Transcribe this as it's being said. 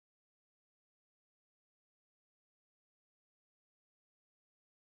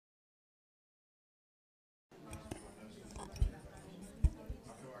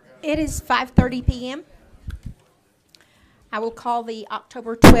It is 5:30 p.m. I will call the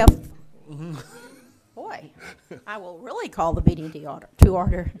October 12th. Boy, I will really call the meeting to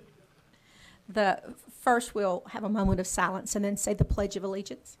order. The first, we'll have a moment of silence and then say the Pledge of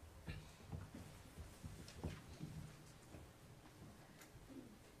Allegiance.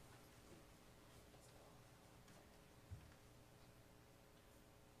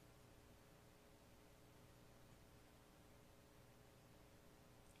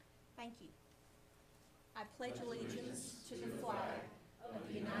 Thank you. I pledge allegiance to the flag of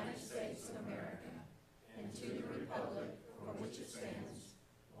the United States of America and to the republic for which it stands,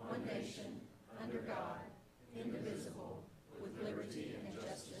 one nation, under God, indivisible, with liberty and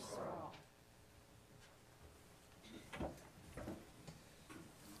justice for all.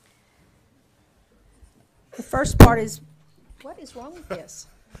 The first part is, what is wrong with this?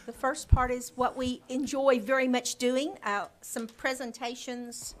 The first part is what we enjoy very much doing, some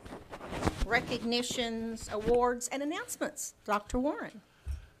presentations, recognitions, awards, and announcements. Dr. Warren.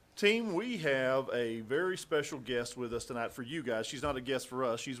 Team, we have a very special guest with us tonight for you guys. She's not a guest for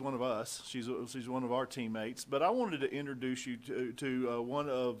us. She's one of us. She's one of our teammates. But I wanted to introduce you to one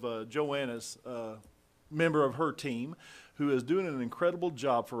of Joanna's member of her team, who is doing an incredible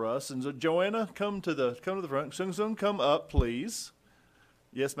job for us. And so, Joanna, come to the front. Sung Sung, come up, please.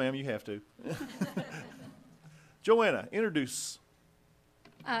 Yes, ma'am, you have to. Joanna, introduce.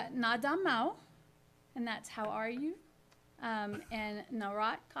 Nadam Mao, and that's how are you? And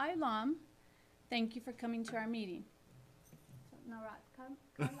Narat Kailam, thank you for coming to our meeting. So, Narat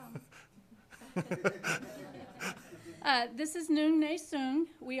Kailam. This is Nung Ne Sung.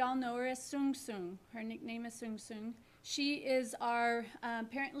 We all know her as Sung Sung. Her nickname is Sung Sung. She is our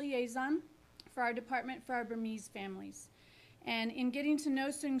parent liaison for our department for our Burmese families. And in getting to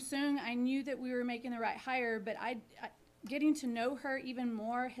know Sung Sung, I knew that we were making the right hire, but getting to know her even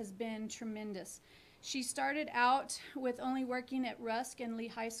more has been tremendous. She started out with only working at Rusk and Lee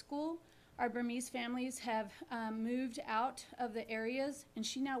High School. Our Burmese families have moved out of the areas, and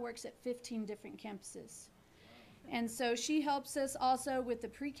she now works at 15 different campuses. And so she helps us also with the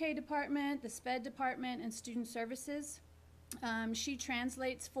pre-K department, the SPED department, and student services. She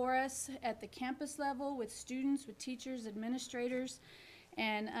translates for us at the campus level with students, with teachers, administrators.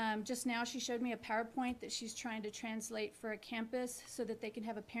 And just now she showed me a PowerPoint that she's trying to translate for a campus so that they can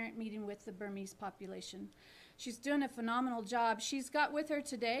have a parent meeting with the Burmese population. She's doing a phenomenal job. She's got with her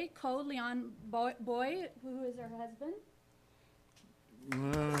today Ko Leon Boy, who is her husband.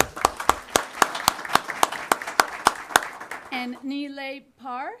 And Nile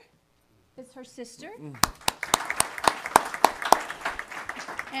Par is her sister.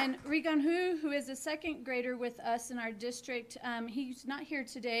 And Rigan Hu, who is a second grader with us in our district, he's not here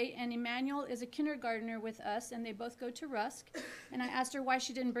today, and Emmanuel is a kindergartner with us, and they both go to Rusk. And I asked her why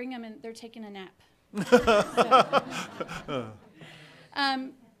she didn't bring them, and they're taking a nap.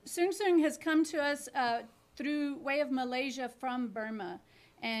 Sung Sung has come to us through way of Malaysia from Burma,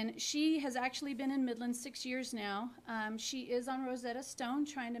 and she has actually been in Midland 6 years now. She is on Rosetta Stone,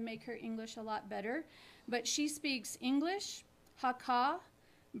 trying to make her English a lot better, but she speaks English, Hakka,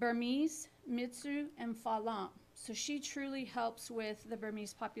 Burmese, Mitsu, and Falam. So she truly helps with the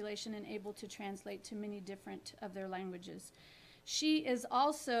Burmese population and able to translate to many different of their languages. She is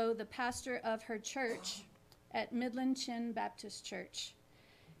also the pastor of her church at Midland Chin Baptist Church.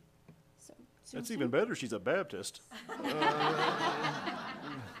 So, That's even better. She's a Baptist.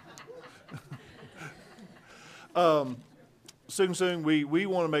 Sung Sung, we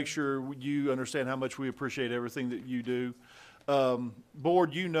want to make sure you understand how much we appreciate everything that you do.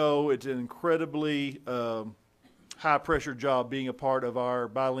 Board, you know it's an incredibly high-pressure job being a part of our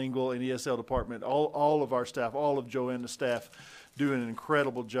bilingual and ESL department. All of our staff, all of Joanna's staff, doing an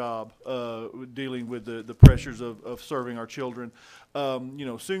incredible job dealing with the pressures of serving our children.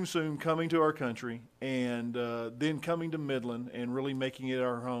 Sung Sung coming to our country and then coming to Midland and really making it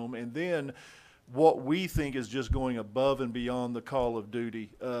our home, and then what we think is just going above and beyond the call of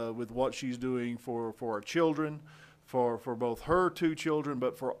duty with what she's doing for our children, for both her two children,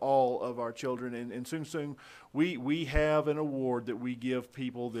 but for all of our children. And Sung Sung, we have an award that we give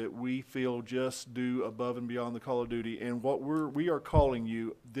people that we feel just do above and beyond the call of duty. And what we are calling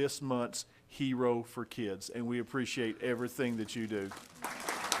you this month's Hero for Kids. And we appreciate everything that you do.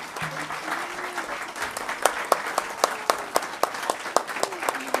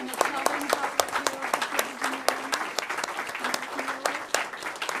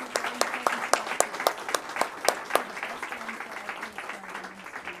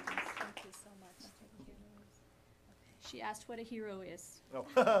 She asked what a hero is. Oh.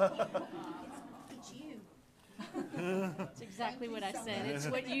 It's you. That's exactly what I said. It's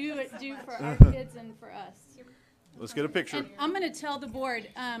what you do for our kids and for us. Let's get a picture. And I'm going to tell the board,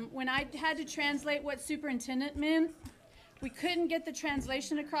 when I had to translate what superintendent meant, we couldn't get the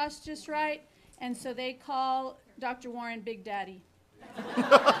translation across just right, and so they call Dr. Warren Big Daddy.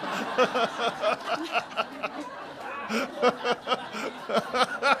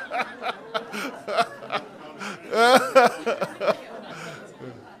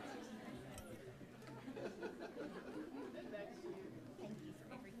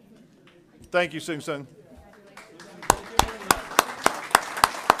 Thank you, Sung Sung.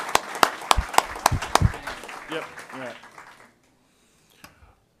 Yep, yeah.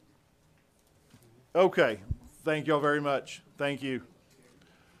 Okay, thank y'all very much. Thank you.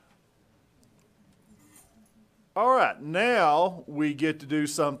 All right, now we get to do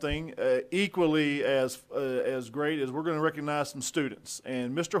something equally as great as we're going to recognize some students.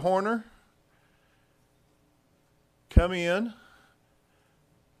 And Mr. Horner, come in.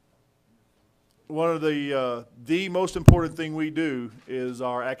 One of the most important thing we do is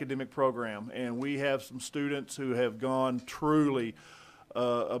our academic program, and we have some students who have gone truly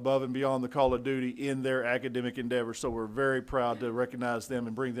above and beyond the call of duty in their academic endeavors. So we're very proud to recognize them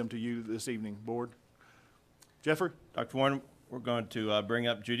and bring them to you this evening, board. Jeffrey? Dr. Warren, we're going to bring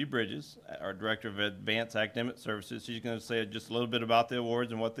up Judy Bridges, our Director of Advanced Academic Services. She's going to say just a little bit about the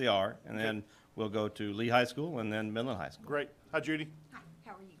awards and what they are, and then we'll go to Lee High School and then Midland High School. Great. Hi, Judy. Hi,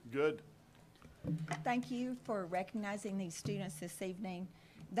 how are you? Good. Thank you for recognizing these students this evening.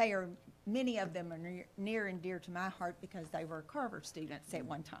 Many of them are near and dear to my heart because they were Carver students at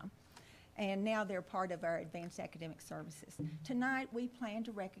one time. And now they're part of our Advanced Academic Services. Tonight, we plan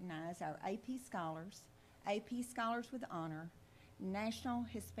to recognize our AP Scholars, AP Scholars with Honor, National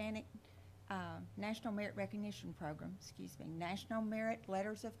Merit Recognition Program, National Merit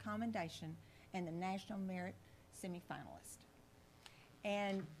Letters of Commendation, and the National Merit Semifinalist.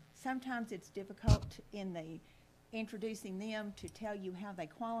 And sometimes it's difficult in the introducing them to tell you how they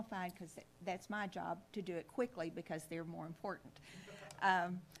qualified, because that's my job to do it quickly because they're more important.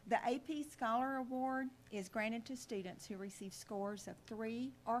 The AP Scholar Award is granted to students who receive scores of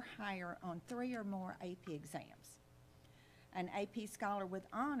 3 or higher on 3 or more AP exams. An AP Scholar with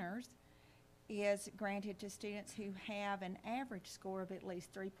Honors is granted to students who have an average score of at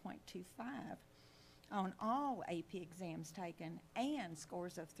least 3.25 on all AP exams taken and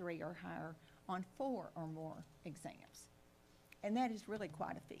scores of 3 or higher on 4 or more exams. And that is really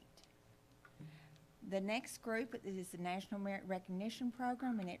quite a feat. The next group is the National Merit Recognition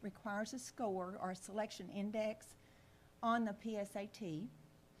Program, and it requires a score or a selection index on the PSAT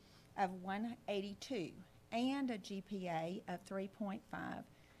of 182 and a GPA of 3.5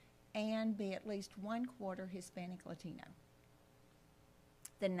 and be at least 1/4 Hispanic Latino.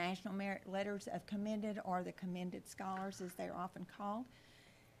 The National Merit Letters of Commended, or the Commended Scholars as they're often called,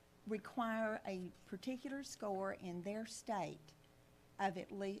 require a particular score in their state of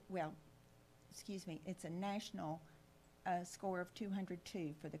at least, it's a national score of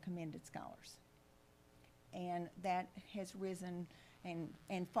 202 for the Commended Scholars. And that has risen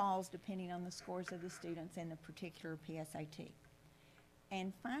and falls depending on the scores of the students and the particular PSAT.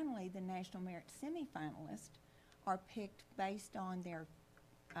 And finally, the National Merit Semifinalists are picked based on their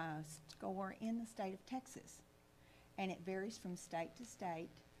score in the state of Texas. And it varies from state to state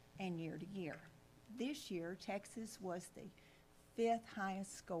and year to year. This year, Texas was the 5th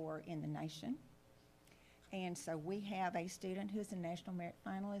highest score in the nation. And so we have a student who's a National Merit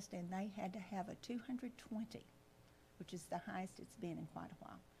Finalist, and they had to have a 220, which is the highest it's been in quite a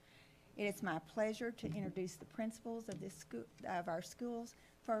while. It is my pleasure to introduce the principals of this school, of our schools.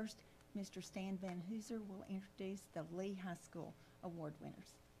 First, Mr. Stan Van Hooser will introduce the Lee High School award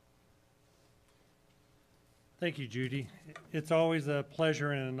winners. Thank you, Judy. It's always a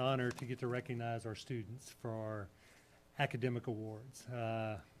pleasure and an honor to get to recognize our students for our academic awards.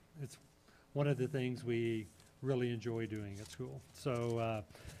 It's one of the things we really enjoy doing at school. So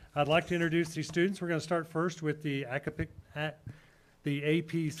I'd like to introduce these students. We're going to start first with the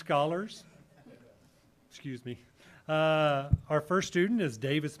AP Scholars. Excuse me. Our first student is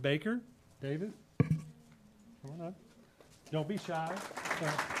Davis Baker. Davis, come on up. Don't be shy.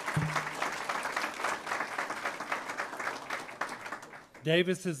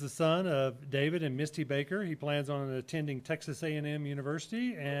 Davis is the son of David and Misty Baker. He plans on attending Texas A&M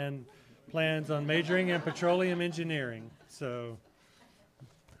University and plans on majoring in petroleum engineering. So,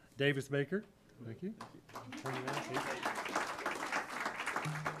 Davis Baker, thank you.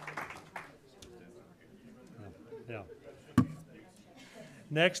 Yeah.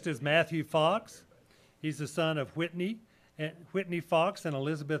 Next is Matthew Fox. He's the son of Whitney Fox and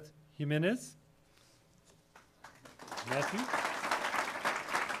Elizabeth Jimenez. Matthew.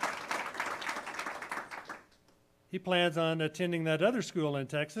 He plans on attending that other school in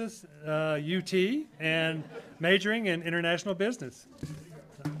Texas, UT, and majoring in international business.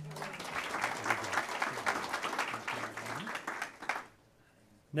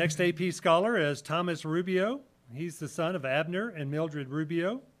 Next AP scholar is Thomas Rubio. He's the son of Abner and Mildred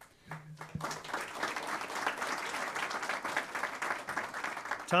Rubio.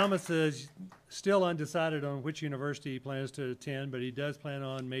 Thomas is still undecided on which university he plans to attend, but he does plan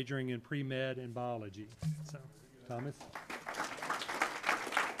on majoring in pre-med and biology. So, Thomas.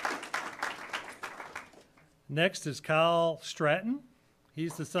 Next is Kyle Stratton.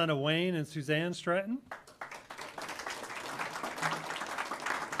 He's the son of Wayne and Suzanne Stratton.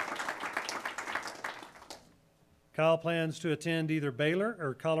 Kyle plans to attend either Baylor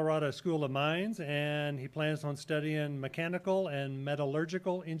or Colorado School of Mines, and he plans on studying mechanical and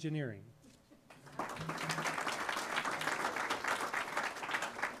metallurgical engineering.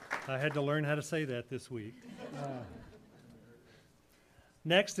 I had to learn how to say that this week.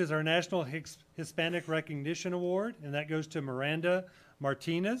 Next is our National Hispanic Recognition Award, and that goes to Miranda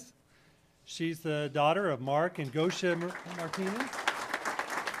Martinez. She's the daughter of Mark and Gosha Martinez.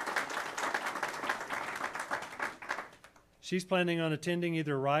 She's planning on attending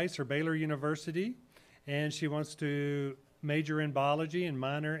either Rice or Baylor University, and she wants to major in biology and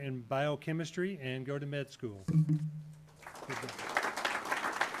minor in biochemistry and go to med school.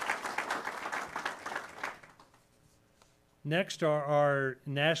 Next are our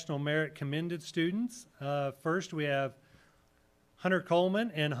National Merit Commended students. First, we have Hunter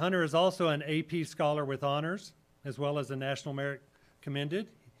Coleman, and Hunter is also an AP scholar with honors, as well as a National Merit Commended.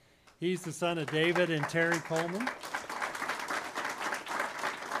 He's the son of David and Terry Coleman.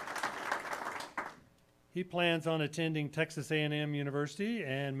 He plans on attending Texas A&M University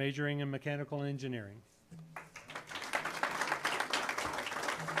and majoring in mechanical engineering.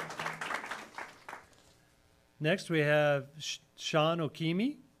 Next, we have Sean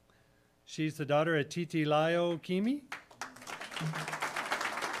Okimi. She's the daughter of Titi Layo Okimi.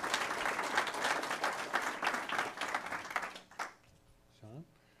 Sean.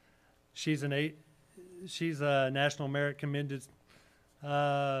 She's a National Merit Commended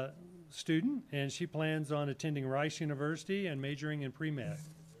student, and she plans on attending Rice University and majoring in pre-med.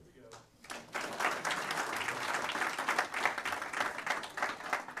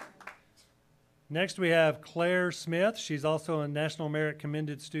 Next, we have Claire Smith. She's also a National Merit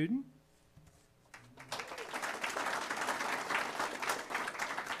Commended student.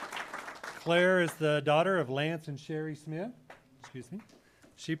 Claire is the daughter of Lance and Sherry Smith. Excuse me.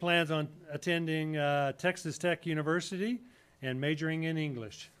 She plans on attending Texas Tech University and majoring in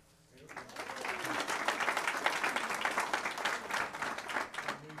English.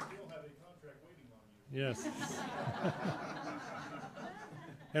 Yes.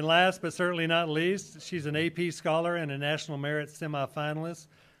 And last but certainly not least, she's an AP scholar and a National Merit semifinalist,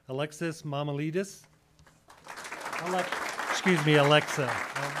 Alexis Mamalidis. Alexa.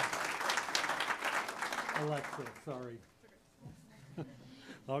 Alexa, sorry.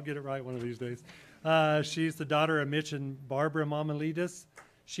 I'll get it right one of these days. She's the daughter of Mitch and Barbara Mamalidis.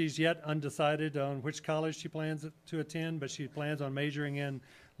 She's yet undecided on which college she plans to attend, but she plans on majoring in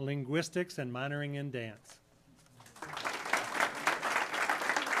linguistics and minoring in dance.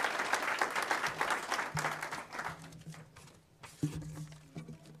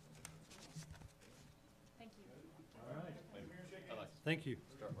 Thank you. All right. Thank you.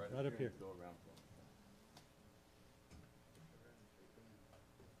 Right up here.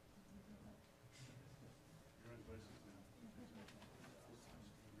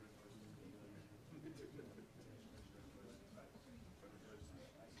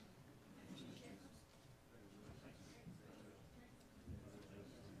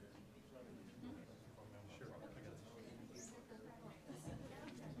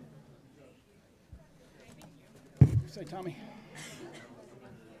 Say, Tommy.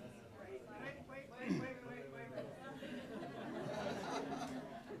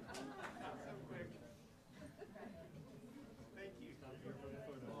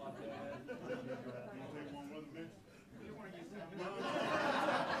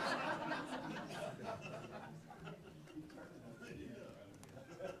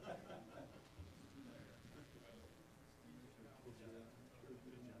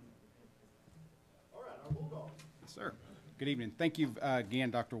 Sir. Good evening. Thank you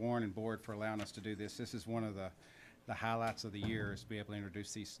again, Dr. Warren and board, for allowing us to do this. This is one of the highlights of the year, is to be able to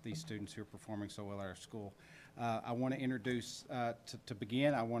introduce these students who are performing so well at our school. I want to introduce, to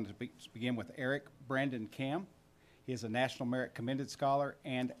begin, I wanted to begin with Eric Brandon Cam. He is a National Merit Commended Scholar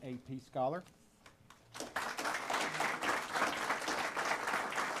and AP Scholar.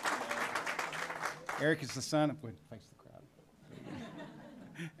 Eric is the son of, wait, face the crowd.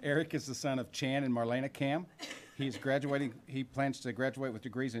 Eric is the son of Chan and Marlena Cam. He is graduating, he plans to graduate with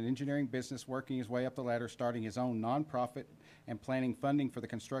degrees in engineering, business, working his way up the ladder, starting his own nonprofit, and planning funding for the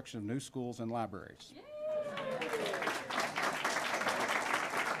construction of new schools and libraries.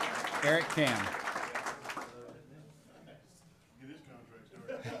 Eric Cam.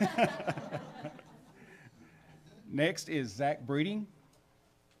 Next is Zach Breeding.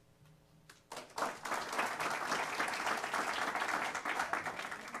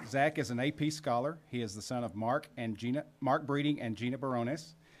 Zach is an AP scholar. He is the son of Mark Breeding and Gina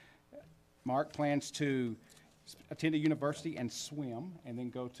Barones. Mark plans to attend a university and swim, and then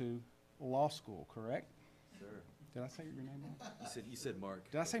go to law school, correct? Sure. Did I say your name wrong? You said Mark.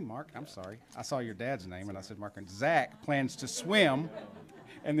 Did I say Mark? I'm sorry. I saw your dad's name, and I said Mark. And Zach plans to swim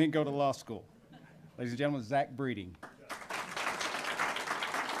and then go to law school. Ladies and gentlemen, Zach Breeding.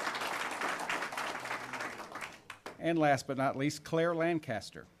 And last but not least, Claire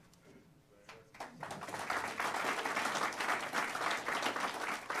Lancaster.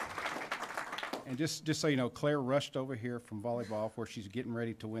 And just so you know, Claire rushed over here from volleyball, where she's getting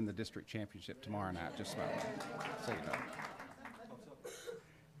ready to win the district championship tomorrow night, just so you know.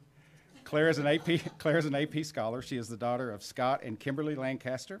 Claire is an AP scholar. She is the daughter of Scott and Kimberly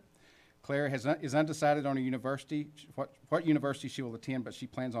Lancaster. Claire is undecided on a university, what university she will attend, but she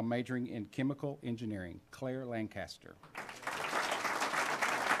plans on majoring in chemical engineering. Claire Lancaster.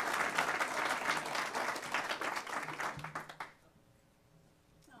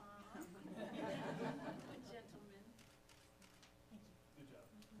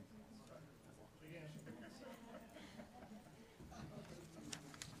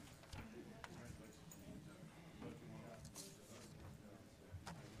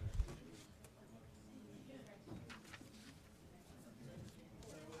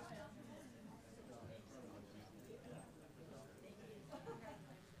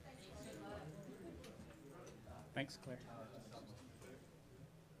 Thanks, Claire.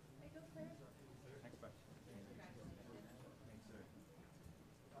 Thanks, bud.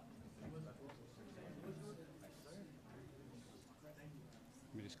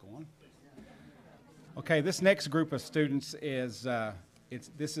 Let me just go on. Okay, this next group of students is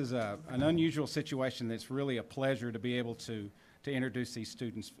this is an unusual situation. That's really a pleasure to be able to introduce these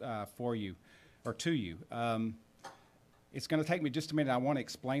students for you, or to you. It's going to take me just a minute. I want to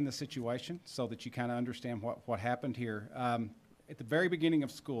explain the situation so that you kind of understand what happened here. At the very beginning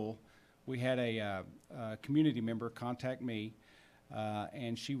of school, we had a community member contact me,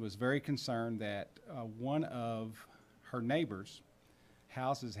 and she was very concerned that one of her neighbors'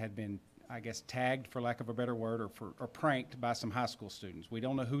 houses had been, I guess, tagged, for lack of a better word, or pranked by some high school students. We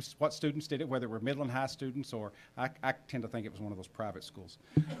don't know what students did it, whether it were Midland High students, or I tend to think it was one of those private schools.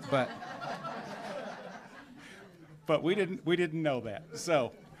 But we didn't know that.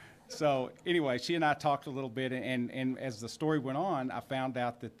 So anyway, she and I talked a little bit, and as the story went on, I found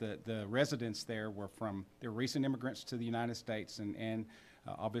out that the residents there were recent immigrants to the United States, and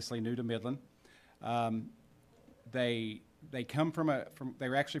obviously new to Midland. They come they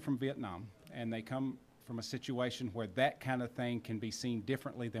were actually from Vietnam, and they come from a situation where that kind of thing can be seen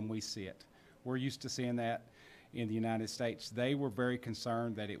differently than we see it. We're used to seeing that in the United States. They were very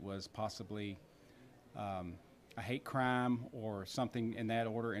concerned that it was possibly a hate crime or something in that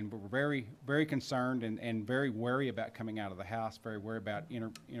order, and were very, very concerned and very wary about coming out of the house, very wary about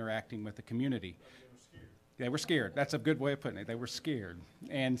interacting with the community. They were scared. That's a good way of putting it. They were scared.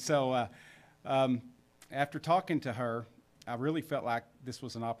 And so after talking to her, I really felt like this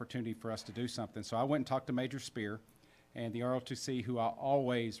was an opportunity for us to do something. So I went and talked to Major Spear and the ROTC, who I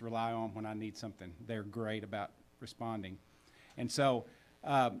always rely on when I need something. They're great about responding. And so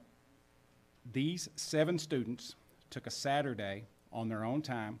these 7 students took a Saturday on their own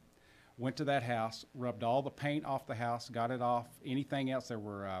time, went to that house, rubbed all the paint off the house, got it off, anything else. There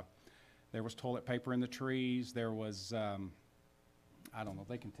was toilet paper in the trees. There was, I don't know,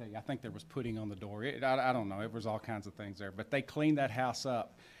 they can tell you. I think there was pudding on the door. I don't know. It was all kinds of things there. But they cleaned that house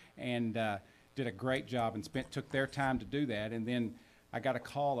up and did a great job, and took their time to do that. And then I got a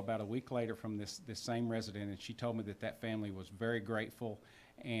call about a week later from this same resident, and she told me that family was very grateful,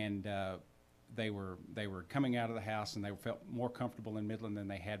 and they were coming out of the house, and they felt more comfortable in Midland than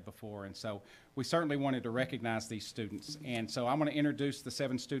they had before. And so we certainly wanted to recognize these students. And so I'm going to introduce the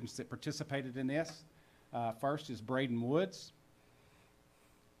 7 students that participated in this. First is Braden Woods,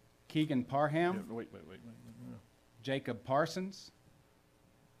 Keegan Parham, Wait. Jacob Parsons,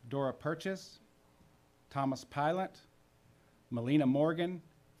 Dora Purchase, Thomas Pilot, Melina Morgan,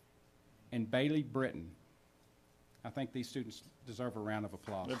 and Bailey Britton. I think these students deserve a round of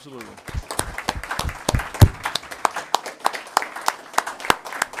applause. Absolutely.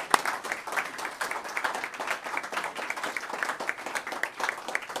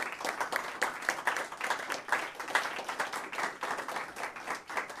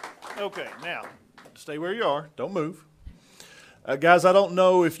 Okay, now, stay where you are. Don't move. Guys, I don't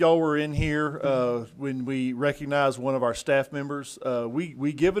know if y'all were in here when we recognized one of our staff members.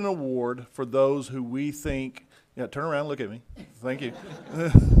 We give an award for those who we think. Yeah, turn around, look at me. Thank you.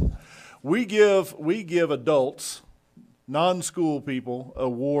 We give adults, non-school people,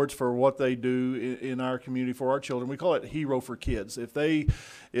 awards for what they do in our community for our children. We call it Hero for Kids.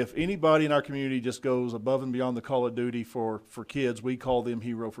 If anybody in our community just goes above and beyond the call of duty for kids, we call them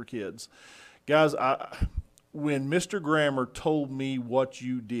Hero for Kids. Guys, when Mr. Grammer told me what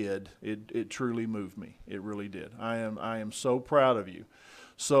you did, it truly moved me. It really did. I am so proud of you.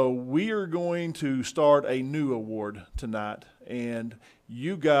 So we are going to start a new award tonight, and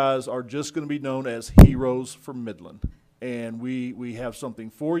you guys are just going to be known as Heroes for Midland. And we have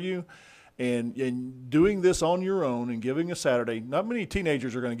something for you. And doing this on your own and giving a Saturday, not many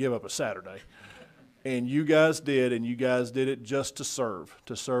teenagers are going to give up a Saturday. And you guys did, and you guys did it just to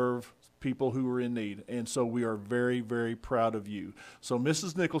serve people who are in need. And so we are very, very proud of you. So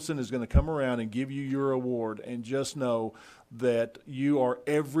Mrs. Nicholson is going to come around and give you your award, and just know that you are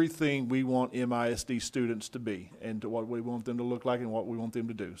everything we want MISD students to be, and to what we want them to look like and what we want them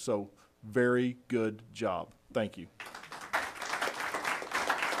to do. So very good job. Thank you.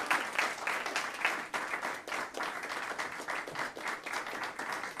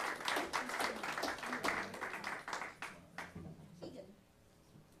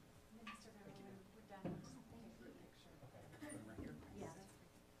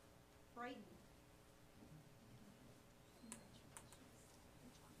 Brayden.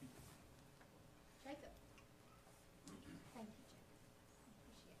 Jacob. Thank you,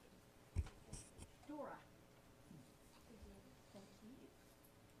 Jacob. Appreciate it. Dora. Thank you.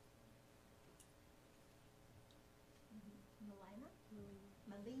 Melina.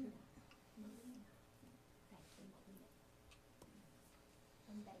 Melina. Thank you, Melina.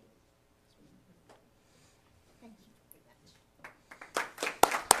 And Bailey. Thank you very much.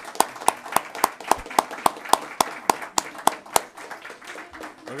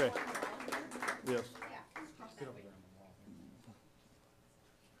 Okay. Yes.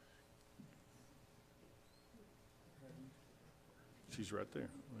 She's right there.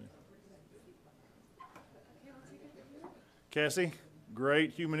 Cassie,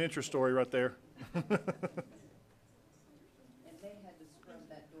 great human interest story right there. And they had to scrub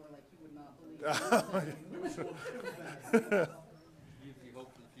that door like you would not believe.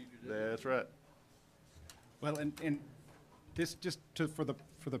 That's right. Well, and this just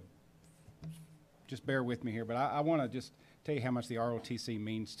just bear with me here, but I want to just tell you how much the ROTC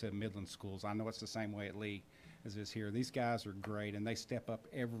means to Midland schools. I know it's the same way at Lee as it is here. These guys are great, and they step up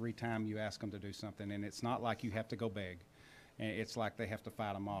every time you ask them to do something, and it's not like you have to go beg. And it's like they have to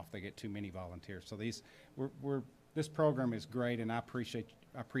fight them off. They get too many volunteers. So this program is great, and I appreciate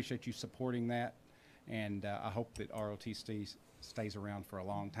you supporting that, and I hope that ROTC stays around for a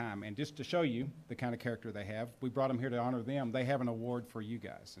long time. And just to show you the kind of character they have, we brought them here to honor them. They have an award for you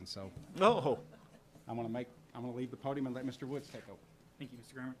guys, and so Oh, I'm going to leave the podium and let Mr. Woods take over. Thank you,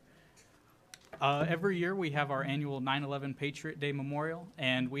 Mr. Grammer. Every year we have our annual 9/11 Patriot Day Memorial,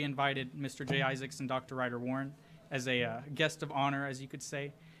 and we invited Mr. J. Isaacs and Dr. Ryder Warren as a guest of honor, as you could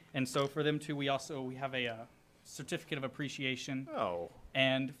say. And so for them too, we have a certificate of appreciation. oh,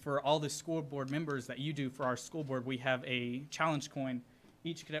 And for all the school board members that you do for our school board, we have a challenge coin.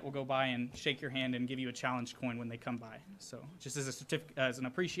 Each cadet will go by and shake your hand and give you a challenge coin when they come by. So just as a certificate, as an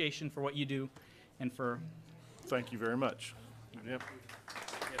appreciation for what you do, and for. thank you very much. Yep.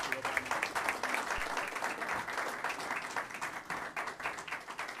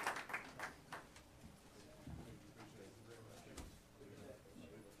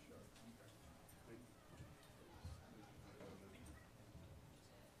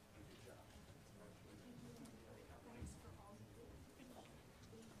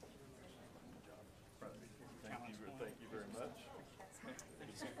 Thank you very much.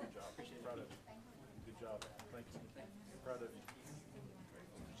 Good job. Proud of you. Good job. Thank you. Proud of you.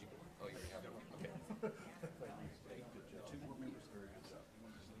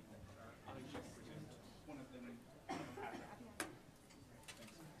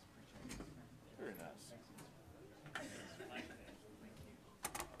 Very nice.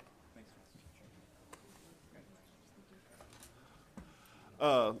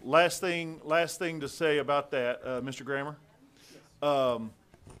 Last thing to say about that, Mr. Grammer.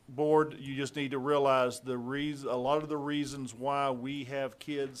 Board, you just need to realize a lot of the reasons why we have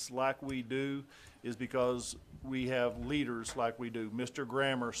kids like we do is because we have leaders like we do. Mr.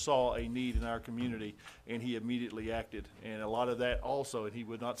 Grammer saw a need in our community, and he immediately acted. And a lot of that also, and he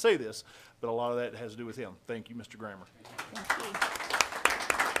would not say this, but a lot of that has to do with him. Thank you, Mr. Grammer. Thank you.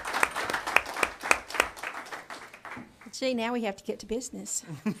 See, now we have to get to business.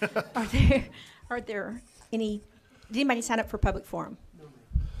 Are there any, did anybody sign up for public forum?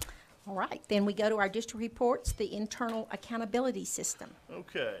 All right, then we go to our district reports, the internal accountability system.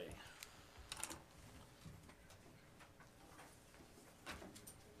 Okay.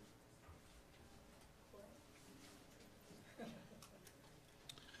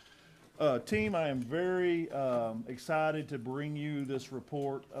 Team, I am very excited to bring you this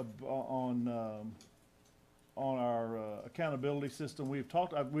report on our accountability system.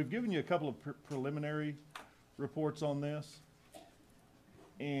 We've given you a couple of preliminary reports on this,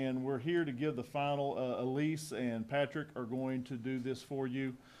 and we're here to give the final. Elise and Patrick are going to do this for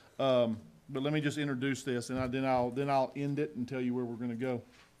you. But let me just introduce this, and then I'll end it and tell you where we're going to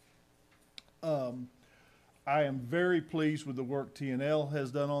go. I am very pleased with the work TNL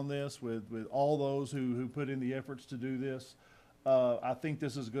has done on this, with all those who put in the efforts to do this. I think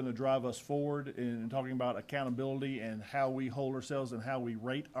this is going to drive us forward in talking about accountability and how we hold ourselves and how we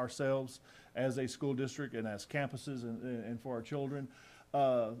rate ourselves as a school district and as campuses and for our children.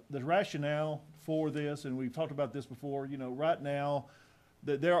 The rationale for this, and we've talked about this before, you know, right now,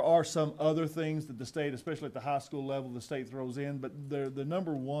 that there are some other things that the state, especially at the high school level, the state throws in, but the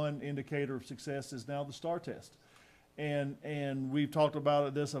number one indicator of success is now the STAR test. And we've talked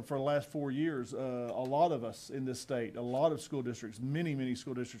about this for the last 4 years. A lot of us in this state, a lot of school districts, many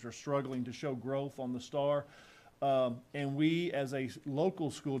school districts are struggling to show growth on the STAR. And we, as a local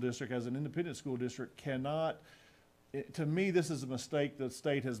school district, as an independent school district, cannot. To me, this is a mistake the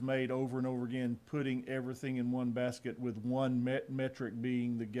state has made over and over again, putting everything in one basket with one metric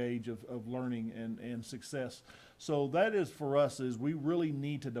being the gauge of learning and success. So that is for us is we really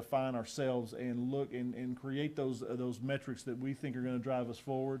need to define ourselves and look and create those metrics that we think are going to drive us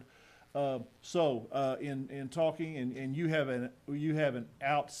forward. In talking, and you have an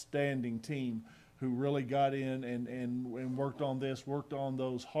outstanding team who really got in and worked on this, worked on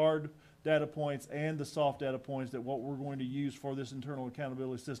those hard data points and the soft data points that what we're going to use for this internal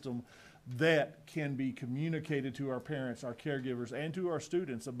accountability system that can be communicated to our parents, our caregivers, and to our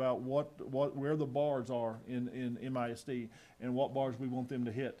students about where the bars are in MISD and what bars we want them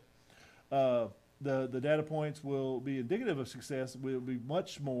to hit. The data points will be indicative of success, will be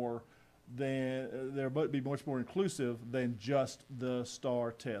much more be much more inclusive than just the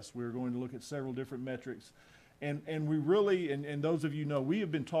STAR test. We're going to look at several different metrics. And we really, and those of you know, we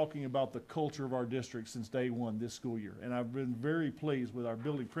have been talking about the culture of our district since day one this school year. And I've been very pleased with our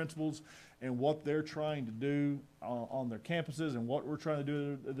building principals and what they're trying to do on their campuses, and what we're trying to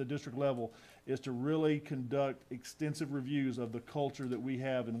do at the district level is to really conduct extensive reviews of the culture that we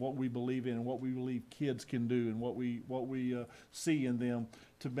have and what we believe in and what we believe kids can do and what we see in them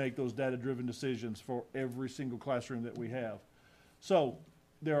to make those data-driven decisions for every single classroom that we have. So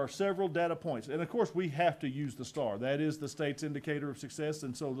there are several data points, and of course we have to use the STAR. That is the state's indicator of success,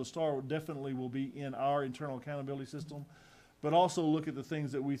 and so the STAR definitely will be in our internal accountability system, but also look at the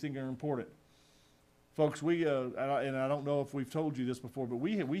things that we think are important. Folks, and I don't know if we've told you this before, but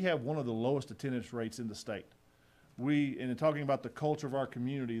we have one of the lowest attendance rates in the state. And in talking about the culture of our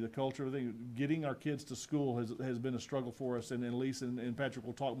community, the culture of getting our kids to school has been a struggle for us, and Lisa and Patrick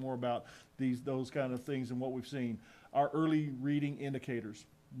will talk more about those kind of things and what we've seen. Our early reading indicators,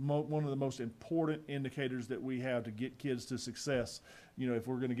 one of the most important indicators that we have to get kids to success. You know, if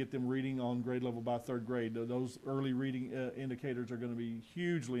we're going to get them reading on grade level by third grade, those early reading indicators are going to be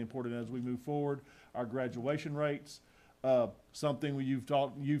hugely important as we move forward. Our graduation rates, something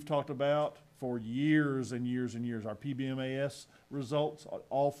you've talked about for years and years and years. Our PBMAS results,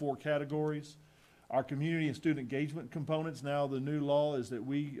 all 4 categories. Our community and student engagement components. Now the new law is that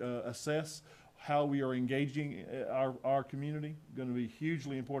we assess how we are engaging our community, going to be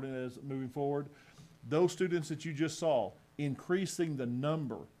hugely important as moving forward. Those students that you just saw, increasing the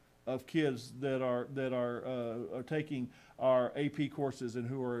number of kids that are taking our AP courses and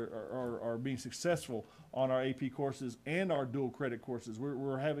who are being successful on our AP courses and our dual credit courses.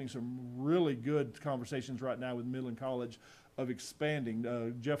 We're having some really good conversations right now with Midland College of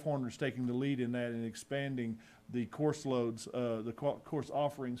expanding. Jeff Horner's taking the lead in that and expanding the course loads, the course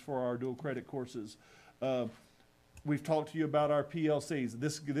offerings for our dual credit courses. We've talked to you about our PLCs.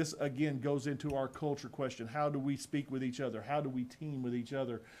 This again goes into our culture question. How do we speak with each other? How do we team with each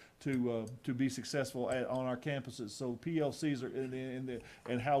other to be successful on our campuses? So PLCs are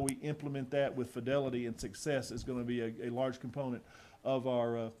and how we implement that with fidelity and success is going to be a large component of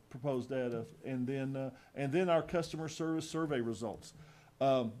our proposed data, and then our customer service survey results.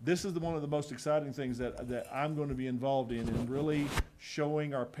 This is one of the most exciting things that I'm going to be involved in really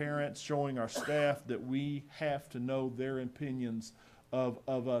showing our parents, showing our staff that we have to know their opinions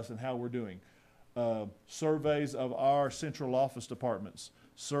of us and how we're doing. surveys of our central office departments,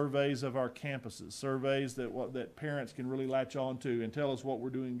 surveys of our campuses, surveys that parents can really latch on to and tell us what we're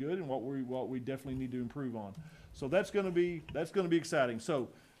doing good and what we definitely need to improve on. So that's going to be exciting. So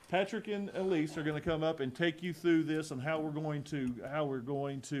Patrick and Elise are going to come up and take you through this and how we're going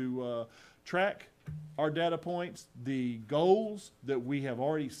to track our data points, the goals that we have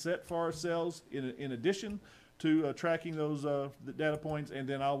already set for ourselves in addition to tracking those the data points, and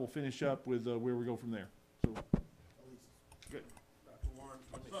then I will finish up with where we go from there. So, good. Dr. Warren,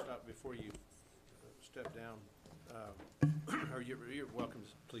 let me stop before you step down. Or you're welcome.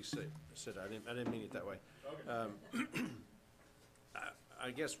 Please sit. I didn't mean it that way. I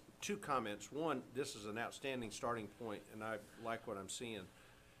guess 2 comments. One, this is an outstanding starting point, and I like what I'm seeing.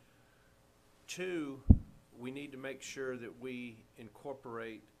 2, we need to make sure that we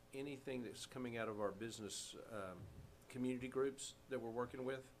incorporate anything that's coming out of our business community groups that we're working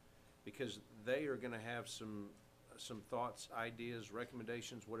with, because they are going to have some thoughts, ideas,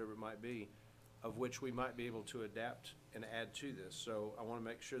 recommendations, whatever it might be, of which we might be able to adapt and add to this. So I want to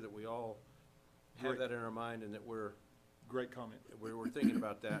make sure that we all have that in our mind, and that we're Great comment. we're thinking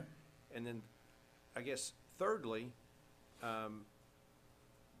about that. And then I guess thirdly,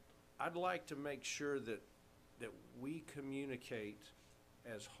 I'd like to make sure that we communicate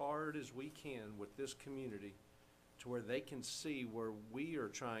as hard as we can with this community to where they can see where we are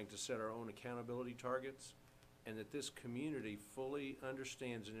trying to set our own accountability targets, and that this community fully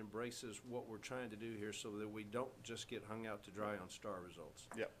understands and embraces what we're trying to do here, so that we don't just get hung out to dry on star results.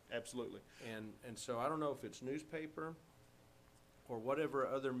 Yeah, absolutely. And so I don't know if it's newspaper or whatever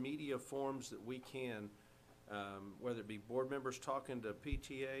other media forms that we can, whether it be board members talking to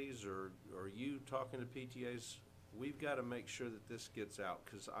PTAs or you talking to PTAs, we've got to make sure that this gets out,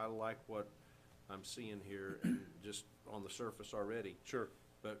 because I like what I'm seeing here and just on the surface already. Sure.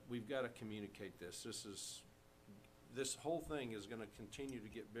 But we've got to communicate this. This whole thing is going to continue to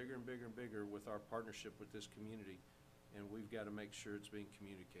get bigger and bigger and bigger with our partnership with this community, and we've got to make sure it's being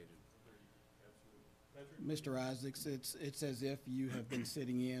communicated. Mr. Isaacs, it's as if you have been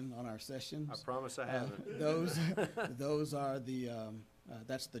sitting in on our sessions. I promise I haven't. Those are the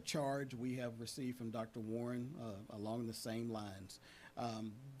that's the charge we have received from Dr. Warren along the same lines.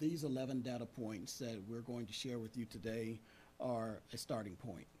 These 11 data points that we're going to share with you today are a starting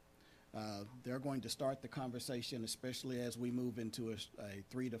point. They're going to start the conversation, especially as we move into a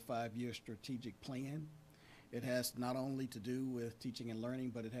 3 to 5 year strategic plan. It has not only to do with teaching and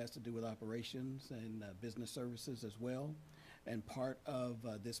learning, but it has to do with operations and business services as well. And part of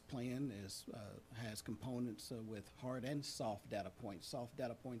this plan has components with hard and soft data points. Soft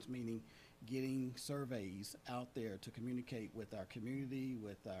data points meaning getting surveys out there to communicate with our community,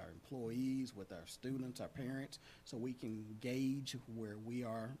 with our employees, with our students, our parents, so we can gauge where we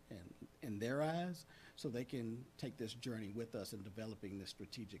are in their eyes, so they can take this journey with us in developing this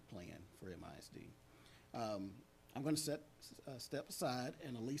strategic plan for MISD. I'm going to step aside,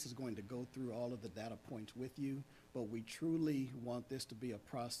 and Elise is going to go through all of the data points with you, but we truly want this to be a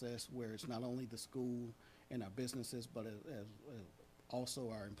process where it's not only the school and our businesses, but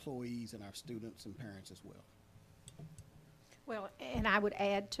also our employees and our students and parents as well. Well, and I would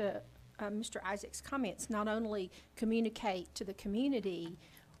add to Mr. Isaac's comments, not only communicate to the community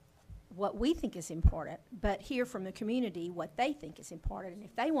what we think is important, but hear from the community what they think is important, and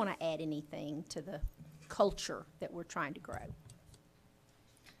if they want to add anything to the culture that we're trying to grow.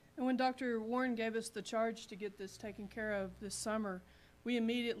 And when Dr. Warren gave us the charge to get this taken care of this summer, we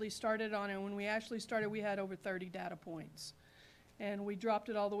immediately started on it. When we actually started, we had over 30 data points. And we dropped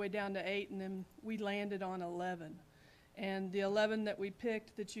it all the way down to 8, and then we landed on 11. And the 11 that we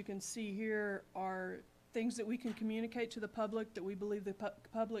picked that you can see here are things that we can communicate to the public that we believe the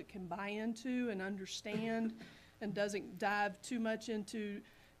public can buy into and understand, and doesn't dive too much into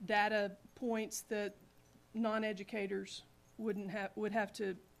data points that non-educators would have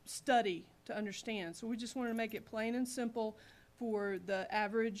to study to understand. So we just wanted to make it plain and simple for the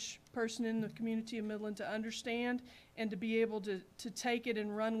average person in the community of Midland to understand, and to be able to take it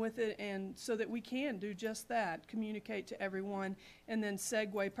and run with it, and so that we can do just that, communicate to everyone, and then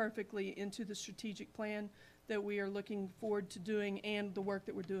segue perfectly into the strategic plan that we are looking forward to doing, and the work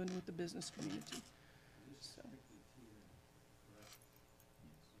that we're doing with the business community. So.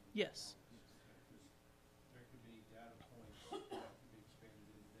 Yes.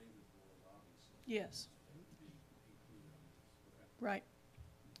 Yes. Right.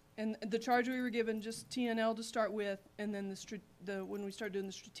 And the charge we were given, just TNL to start with, and then when we start doing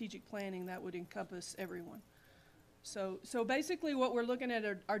the strategic planning, that would encompass everyone. So basically what we're looking at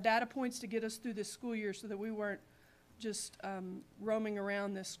are data points to get us through this school year, so that we weren't just roaming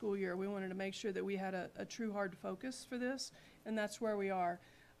around this school year. We wanted to make sure that we had a true hard focus for this, and that's where we are.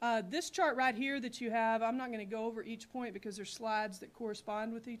 This chart right here that you have, I'm not going to go over each point because there's slides that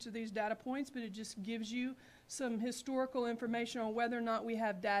correspond with each of these data points, but it just gives you some historical information on whether or not we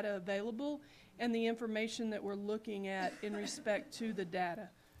have data available and the information that we're looking at in respect to the data.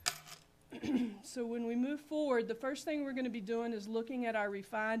 So when we move forward, the first thing we're going to be doing is looking at our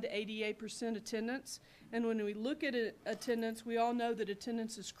refined 88% attendance. And when we look at attendance, we all know that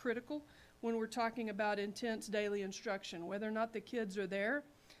attendance is critical when we're talking about intense daily instruction. Whether or not the kids are there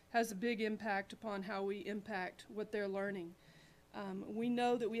has a big impact upon how we impact what they're learning. We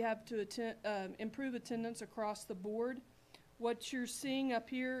know that we have to improve attendance across the board. What you're seeing up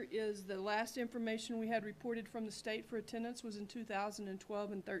here is the last information we had reported from the state for attendance was in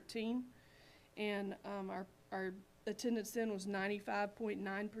 2012 and 13. And our attendance then was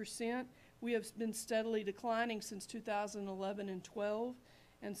 95.9%. We have been steadily declining since 2011 and 12,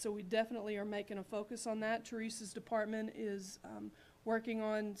 and so we definitely are making a focus on that. Teresa's department is working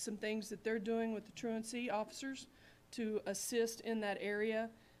on some things that they're doing with the truancy officers to assist in that area,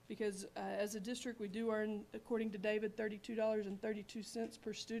 because as a district we do earn, according to David, $32.32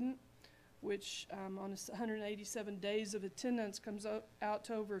 per student, which on 187 days of attendance comes out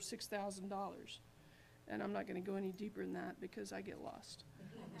to over $6,000. And I'm not going to go any deeper than that because I get lost.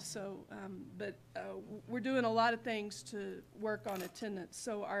 So, but we're doing a lot of things to work on attendance.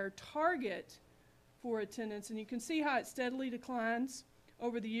 So our target for attendance, and you can see how it steadily declines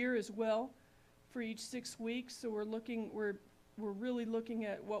over the year as well for each 6 weeks. So we're really looking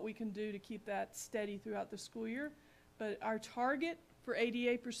at what we can do to keep that steady throughout the school year. But our target for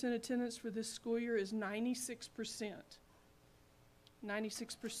 88% attendance for this school year is 96%.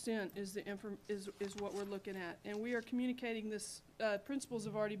 96% is what we're looking at. And we are communicating this, principals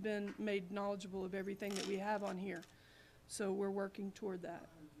have already been made knowledgeable of everything that we have on here. So we're working toward that.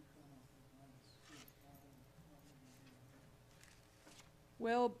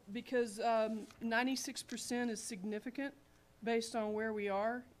 Well, because 96% is significant based on where we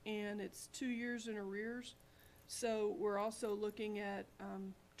are, and it's 2 years in arrears. So we're also looking at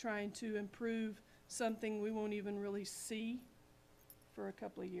trying to improve something we won't even really see for a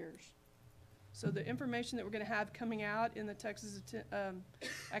couple of years. So the information that we're going to have coming out in the Texas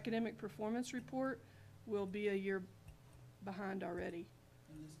Academic Performance Report will be a year behind already.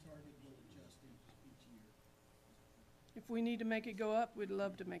 And this target will adjust each year. If we need to make it go up, we'd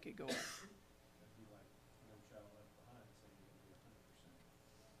love to make it go up.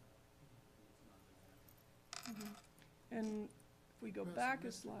 And if we go back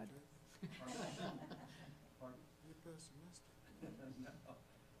a slide.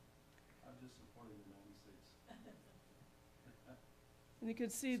 I'm just supporting the 96. And you can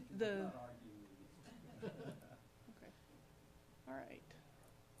see the. Okay. All right.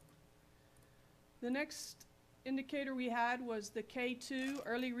 The next indicator we had was the K2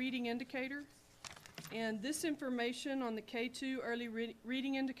 early reading indicator. And this information on the K2 early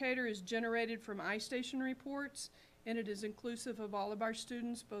reading indicator is generated from iStation reports, and it is inclusive of all of our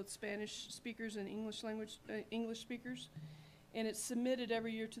students, both Spanish speakers and English speakers. And it's submitted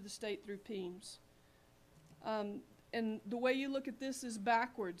every year to the state through PEAMS. And the way you look at this is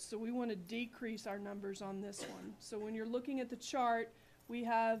backwards, so we want to decrease our numbers on this one. So when you're looking at the chart, we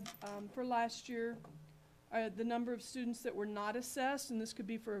have, for last year, the number of students that were not assessed, and this could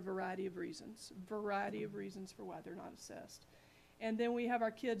be for a variety of reasons for why they're not assessed. And then we have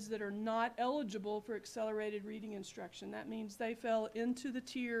our kids that are not eligible for accelerated reading instruction. That means they fell into the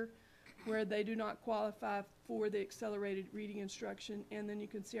tier where they do not qualify for the accelerated reading instruction. And then you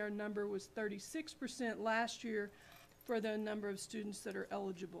can see our number was 36% last year for the number of students that are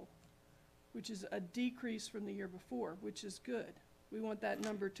eligible, which is a decrease from the year before, which is good. We want that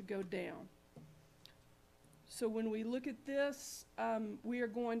number to go down. So when we look at this, we are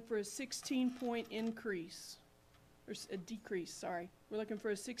going for a 16-point increase, or a decrease, sorry. We're looking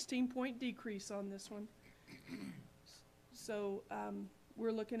for a 16-point decrease on this one. So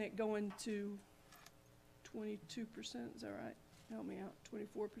we're looking at going to 22%, is that right? Help me out,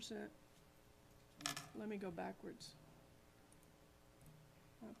 24%. Let me go backwards.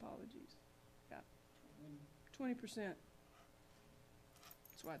 My apologies. Yeah, 20%. That's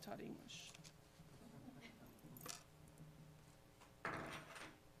why I taught English.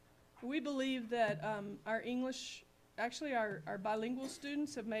 We believe that our English, actually our bilingual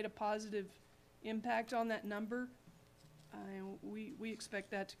students have made a positive impact on that number. And we expect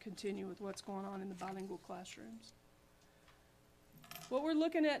that to continue with what's going on in the bilingual classrooms. What we're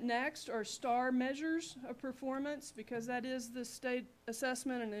looking at next are STAR measures of performance, because that is the state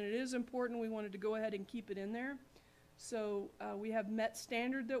assessment and it is important. We wanted to go ahead and keep it in there. So we have MET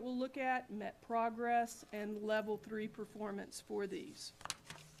standard that we'll look at, MET progress, and level 3 performance for these.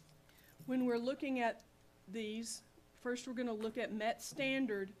 When we're looking at these, first we're going to look at MET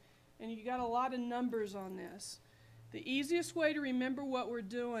standard, and you got a lot of numbers on this. The easiest way to remember what we're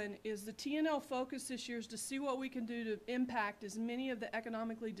doing is the TNL focus this year is to see what we can do to impact as many of the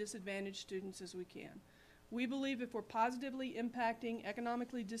economically disadvantaged students as we can. We believe if we're positively impacting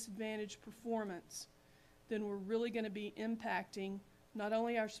economically disadvantaged performance, then we're really going to be impacting not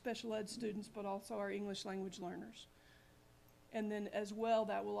only our special ed students, but also our English language learners. And then as well,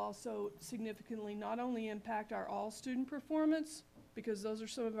 that will also significantly not only impact our all student performance, because those are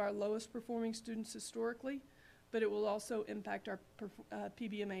some of our lowest performing students historically, but it will also impact our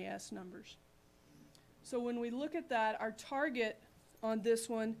PBMAS numbers. So when we look at that, our target on this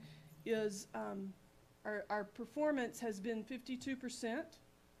one is our performance has been 52%,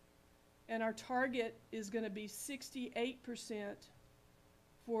 and our target is going to be 68%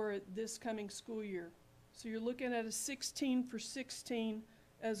 for this coming school year. So you're looking at a 16 for 16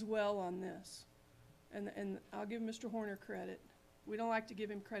 as well on this. And I'll give Mr. Horner credit. We don't like to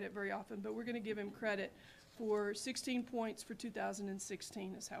give him credit very often, but we're going to give him credit for 16 points for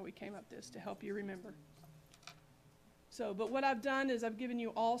 2016 is how we came up this, to help you remember. So, but what I've done is I've given you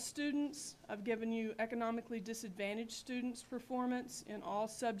all students, I've given you economically disadvantaged students' performance in all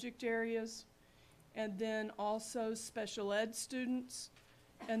subject areas, and then also special ed students,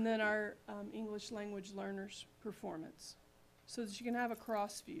 and then our English language learners' performance, so that you can have a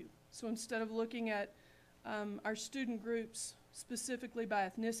cross view. So instead of looking at our student groups specifically by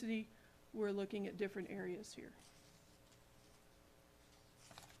ethnicity, we're looking at different areas here.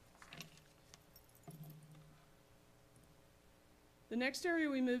 The next area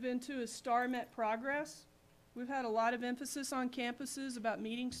we move into is STAR MET progress. We've had a lot of emphasis on campuses about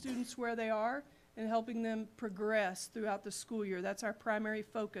meeting students where they are and helping them progress throughout the school year. That's our primary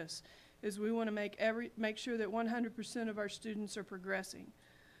focus, is we want to make sure that 100% of our students are progressing.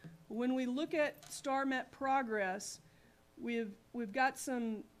 When we look at STAR MET progress, we've got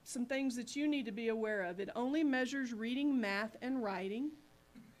some things that you need to be aware of. It only measures reading, math, and writing,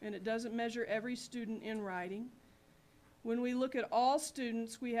 and it doesn't measure every student in writing. When we look at all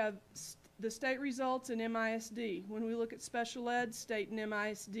students, we have the state results and MISD. When we look at special ed, state and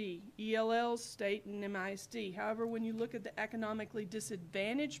MISD. ELLs, state and MISD. However, when you look at the economically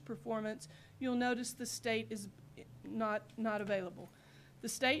disadvantaged performance, you'll notice the state is not available. The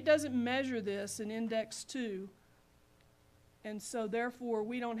state doesn't measure this in Index 2, and so therefore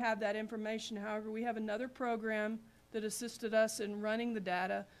we don't have that information. However, we have another program that assisted us in running the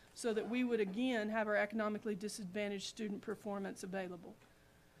data so that we would again have our economically disadvantaged student performance available.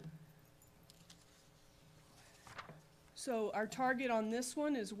 So our target on this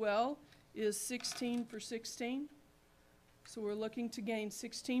one as well is 16 for 16. So we're looking to gain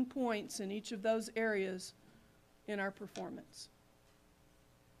 16 points in each of those areas in our performance.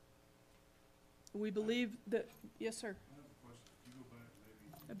 We believe that, yes, sir. I have a question. If you go back,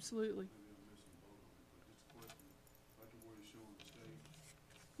 maybe. Absolutely. Maybe I'm missing a boat on it, but just a question. Like where you're showing the state.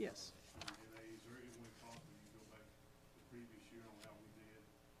 Yes. Is there any way possible you can go back the previous year on how we did,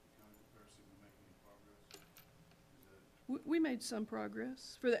 the kind of comparison to make any progress? Is that? We made some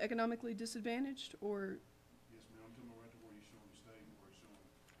progress for the economically disadvantaged, or? Yes, ma'am. I'm talking about right to where you're showing the state and where it's showing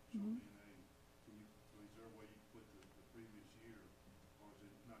Mm-hmm. DNA. Is there a way you can put the previous year, or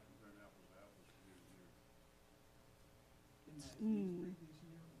is it not comparing apples to apples from year to year? Mm.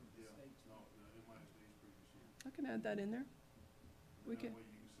 Yeah, no, it might be previous year. I can add that in there. We can. That way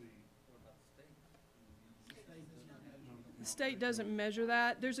you can see. The state doesn't measure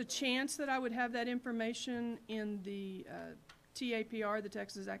that. There's a chance that I would have that information in the TAPR, the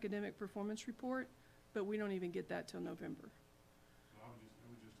Texas Academic Performance Report, but we don't even get that till November. So it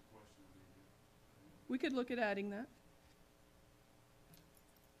was just a question. We could look at adding that.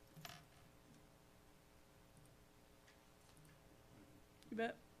 You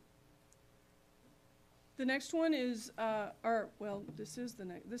bet. The next one is this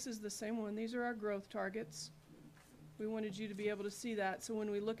is the same one. These are our growth targets. We wanted you to be able to see that. So when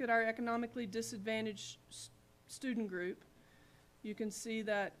we look at our economically disadvantaged student group, you can see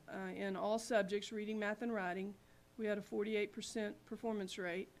that in all subjects, reading, math, and writing, we had a 48% performance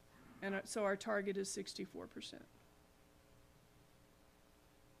rate, and so our target is 64%.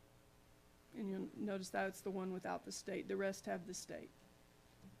 And you'll notice that's the one without the state. The rest have the state.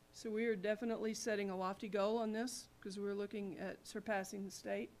 So we are definitely setting a lofty goal on this because we're looking at surpassing the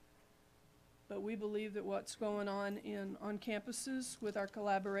state. But we believe that what's going on on campuses with our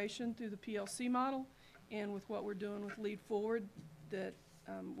collaboration through the PLC model and with what we're doing with Lead Forward, that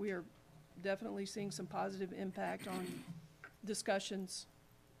we are definitely seeing some positive impact on discussions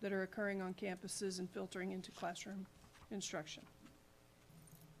that are occurring on campuses and filtering into classroom instruction.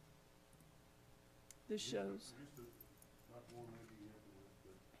 This shows. I guess Dr. Warren may be helping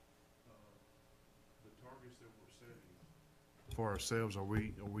with, but, the targets that we're setting for ourselves, are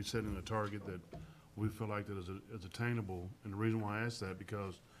we setting a target that we feel like that is attainable? And the reason why I ask that,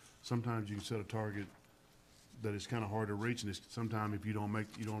 because sometimes you can set a target that is kind of hard to reach, and sometimes if you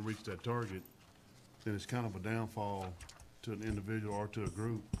don't reach that target, then it's kind of a downfall to an individual or to a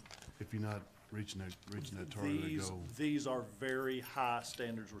group if you're not reaching that target or goal. These are very high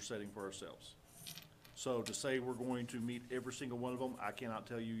standards we're setting for ourselves. So to say we're going to meet every single one of them, I cannot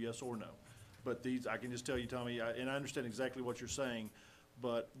tell you yes or no. But these, I can just tell you, Tommy, and I understand exactly what you're saying,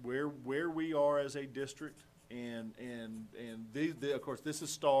 but where we are as a district, and of course, this is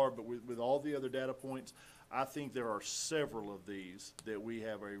STAR, but with all the other data points, I think there are several of these that we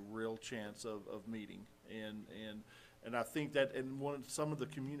have a real chance of meeting. And I think that, and some of the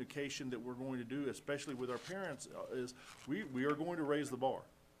communication that we're going to do, especially with our parents, is we are going to raise the bar.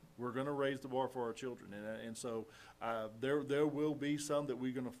 We're going to raise the bar for our children, and so there will be some that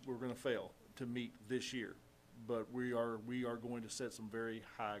we're going to fail to meet this year, but we are going to set some very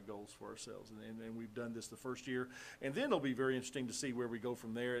high goals for ourselves, and we've done this the first year, and then it'll be very interesting to see where we go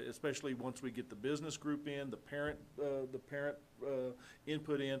from there, especially once we get the business group in, the parent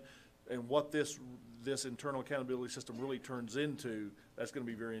input in, and what this internal accountability system really turns into. That's going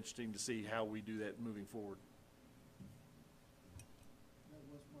to be very interesting to see how we do that moving forward.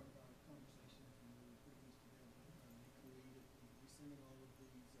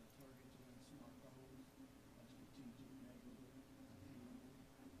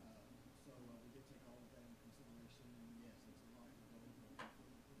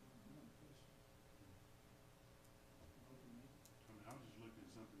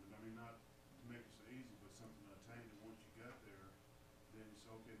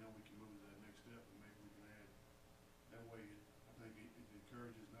 Okay, now we can move to that next step, and maybe we can add, that way, I think it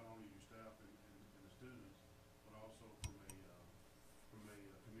encourages not only your staff and the students, but also from a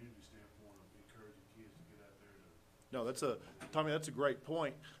community standpoint of encouraging kids to get out there to. No, Tommy, that's a great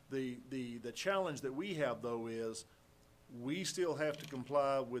point. The challenge that we have, though, is we still have to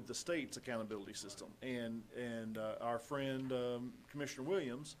comply with the state's accountability system. And our friend, Commissioner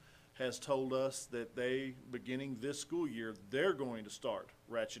Williams, has told us that beginning this school year, they're going to start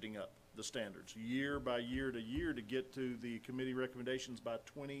ratcheting up the standards year by year to year to get to the committee recommendations by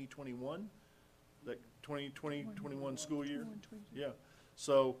 2021, that 2021 school year. Yeah.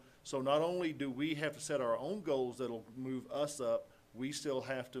 So not only do we have to set our own goals that'll move us up, we still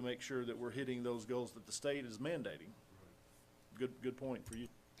have to make sure that we're hitting those goals that the state is mandating. Good point for you.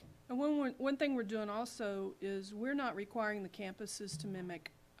 And one thing we're doing also is we're not requiring the campuses to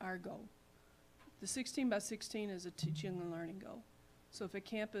mimic our goal. The 16 by 16 is a teaching and learning goal. So if a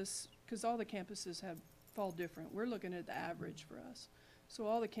campus, because all the campuses fall different, we're looking at the average for us. So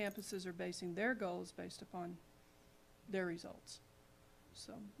all the campuses are basing their goals based upon their results.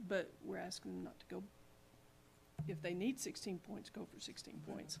 So, but we're asking them not to go, if they need 16 points, go for 16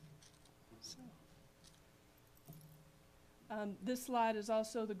 points. So. This slide is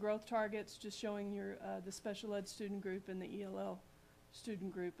also the growth targets, just showing your the special ed student group and the ELL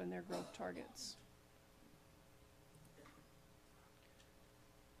student group and their growth targets.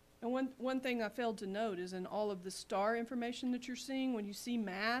 And one thing I failed to note is in all of the STAR information that you're seeing, when you see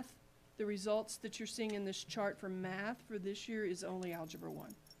math, the results that you're seeing in this chart for math for this year is only Algebra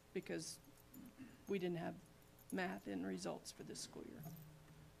 1, because we didn't have math in results for this school year.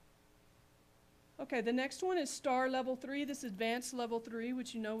 Okay, the next one is STAR Level 3. This is Advanced Level 3,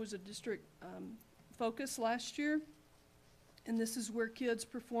 which you know was a district focus last year. And this is where kids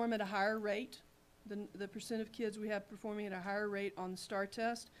perform at a higher rate, the percent of kids we have performing at a higher rate on the STAR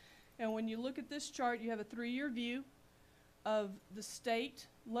test. And when you look at this chart, you have a 3-year view of the state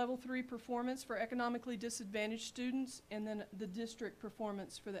Level 3 performance for economically disadvantaged students, and then the district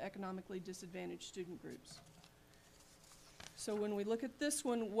performance for the economically disadvantaged student groups. So when we look at this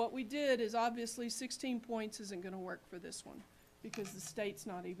one, what we did is obviously 16 points isn't going to work for this one because the state's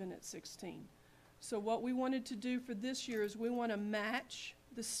not even at 16. So what we wanted to do for this year is we want to match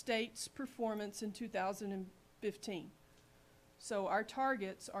the state's performance in 2015. So our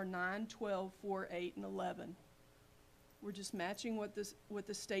targets are 9, 12, 4, 8, and 11. We're just matching what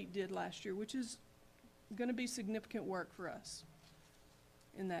the state did last year, which is going to be significant work for us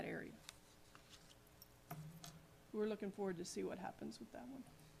in that area. We're looking forward to see what happens with that one.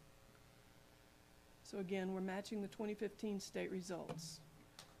 So again, we're matching the 2015 state results.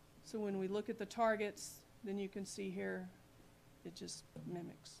 So when we look at the targets, then you can see here, it just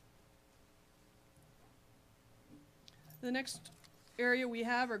mimics. The next area we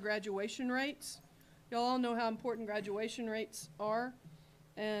have are graduation rates. Y'all all know how important graduation rates are.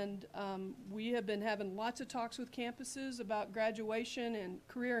 And we have been having lots of talks with campuses about graduation and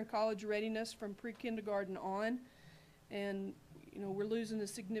career and college readiness from pre-kindergarten on. And, you know, we're losing a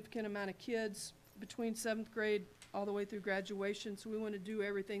significant amount of kids between 7th grade all the way through graduation, so we want to do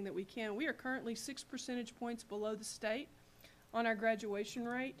everything that we can. We are currently 6 percentage points below the state on our graduation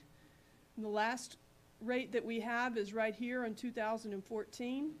rate. And the last rate that we have is right here in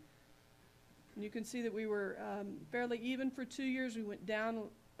 2014. And you can see that we were fairly even for 2 years. We went down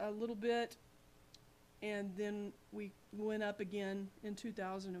a little bit, and then we went up again in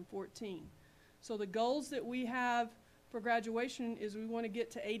 2014. So the goals that we have for graduation is we want to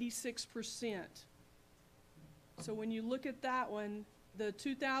get to 86%. So when you look at that one, the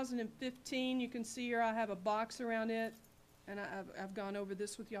 2015, you can see here I have a box around it, and I've gone over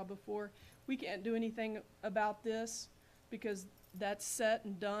this with y'all before. We can't do anything about this because that's set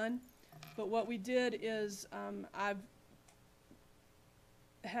and done. But what we did is I've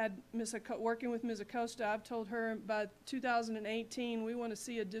had working with Ms. Acosta, I've told her by 2018 we want to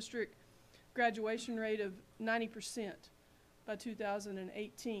see a district graduation rate of 90% by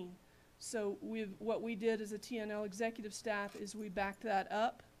 2018. So what we did as a TNL executive staff is we backed that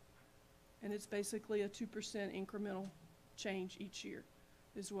up, and it's basically a 2% incremental change each year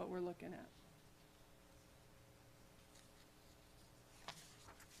is what we're looking at.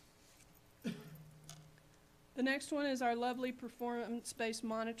 The next one is our lovely performance-based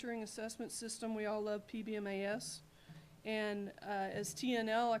monitoring assessment system. We all love PBMAS. And as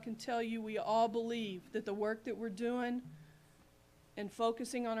TNL, I can tell you we all believe that the work that we're doing and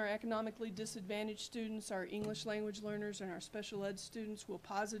focusing on our economically disadvantaged students, our English language learners, and our special ed students will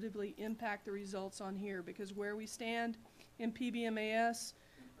positively impact the results on here, because where we stand in PBMAS,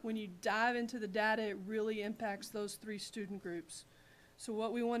 when you dive into the data, it really impacts those 3 student groups. So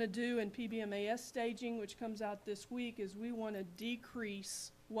what we want to do in PBMAS staging, which comes out this week, is we want to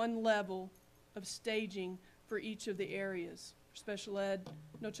decrease 1 level of staging for each of the areas: special ed,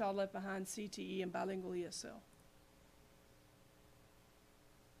 No Child Left Behind, CTE, and bilingual ESL.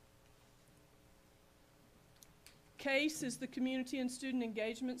 CASE is the Community and Student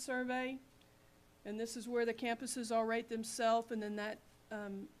Engagement Survey, and this is where the campuses all rate themselves, and then that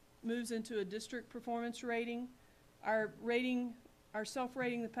moves into a district performance rating. Our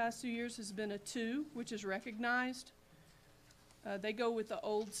self-rating the past 2 years has been a 2, which is recognized. They go with the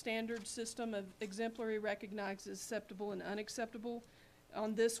old standard system of exemplary, recognized, acceptable, and unacceptable.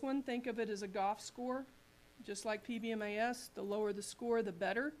 On this one, think of it as a golf score. Just like PBMAS, the lower the score, the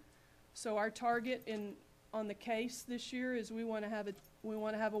better. So our target on the CASE this year is we want to have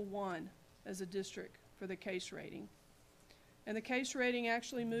a 1 as a district for the CASE rating. And the CASE rating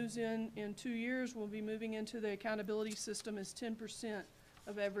actually moves in 2 years. We'll be moving into the accountability system as 10%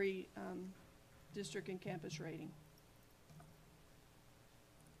 of every district and campus rating.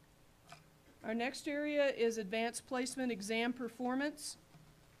 Our next area is advanced placement exam performance.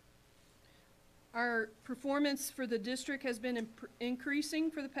 Our performance for the district has been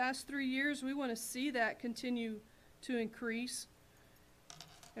increasing for the past 3 years. We want to see that continue to increase,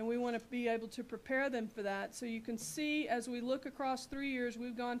 and we want to be able to prepare them for that. So you can see as we look across 3 years,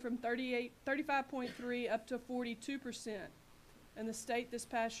 we've gone from 35.3 up to 42%. And the state this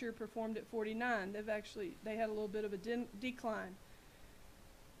past year performed at 49. They had a little bit of a decline.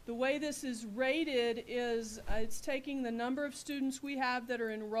 The way this is rated is it's taking the number of students we have that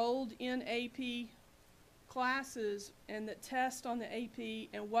are enrolled in AP classes and that test on the AP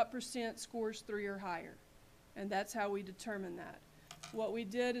and what % scores 3 or higher. And that's how we determine that. What we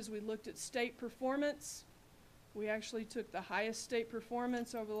did is we looked at state performance. We actually took the highest state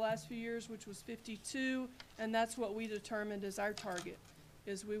performance over the last few years, which was 52, and that's what we determined as our target,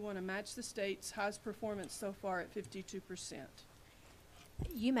 is we want to match the state's highest performance so far at 52%.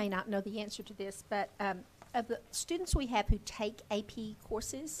 You may not know the answer to this, but of the students we have who take AP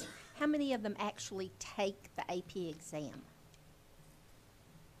courses, how many of them actually take the AP exam?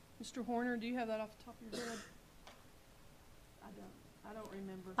 Mr. Horner, do you have that off the top of your head? I don't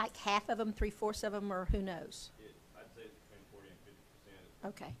remember. Like half of them, 3/4 of them, or who knows? I'd say it's between 40 and 50%.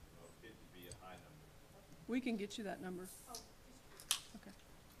 Okay. 50 would be a high number. We can get you that number. Okay.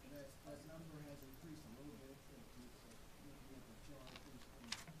 That number has increased a little bit. Looking at the chart, in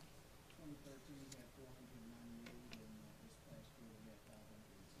 2013 we had 498, and this past year we had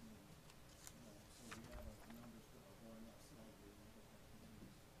 510. So we have numbers that are going up slightly.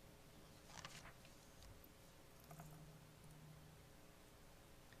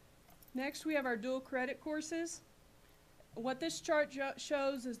 Next, we have our dual credit courses. what this chart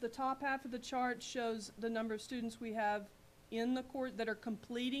shows is the top half of the chart shows the number of students we have in the course that are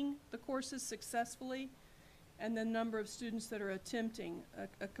completing the courses successfully, and the number of students that are attempting.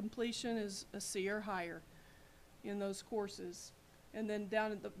 A completion is a C or higher in those courses. And then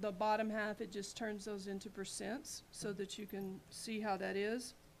down at the bottom half, it just turns those into percents so that you can see how that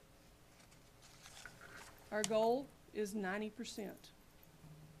is. Our goal is 90%.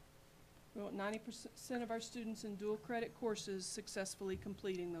 We want 90% of our students in dual credit courses successfully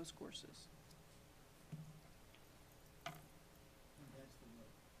completing those courses.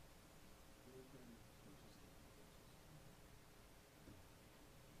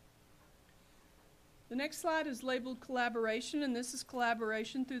 The next slide is labeled collaboration, and this is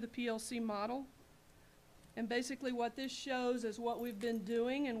collaboration through the PLC model. And basically what this shows is what we've been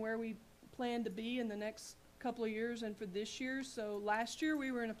doing and where we plan to be in the next couple of years and for this year. So last year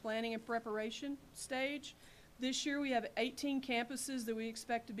we were in a planning and preparation stage. This year we have 18 campuses that we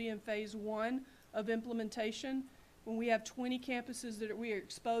expect to be in phase 1 of implementation, when we have 20 campuses that we are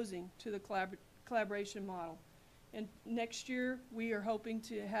exposing to the collaboration model. And next year, we are hoping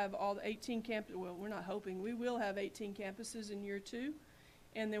to have all the 18 campuses, well, we're not hoping, we will have 18 campuses in year 2.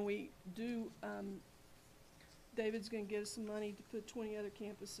 And then we do, David's gonna give us some money to put 20 other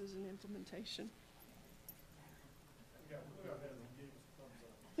campuses in implementation.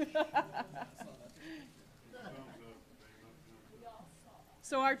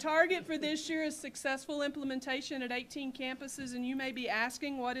 So our target for this year is successful implementation at 18 campuses, and you may be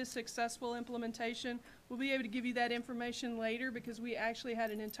asking, what is successful implementation? We'll be able to give you that information later, because we actually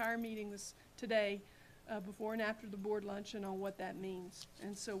had an entire meeting today before and after the board luncheon on what that means.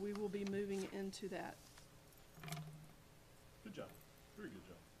 And so we will be moving into that. Good job. Very good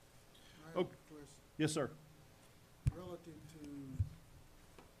job. I have a question. Yes, sir. Relative to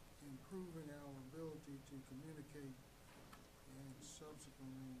improving our ability to communicate and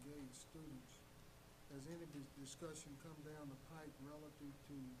subsequently engage students, has any discussion come down the pike relative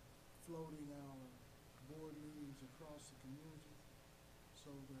to floating our board meetings across the community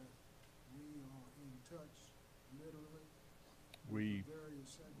so that we are in touch literally with various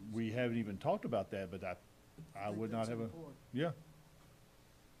segments? We haven't even talked about that, but I would not have important. yeah.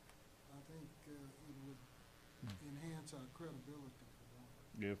 I think it would enhance our credibility for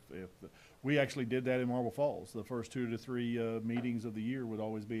one. We actually did that in Marble Falls. The first 2 to 3 meetings of the year would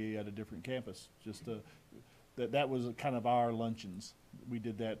always be at a different campus. Just that was kind of our luncheons. We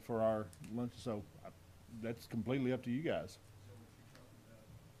did that for our lunch. So that's completely up to you guys.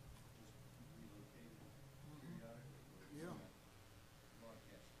 Yeah.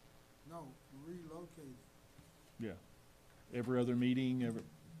 No, relocating. Yeah. Every other meeting,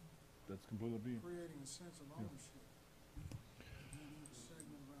 that's completely up to you. Creating a sense of ownership. In each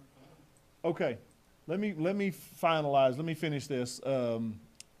segment of our community. Okay, let me finalize, let me finish this.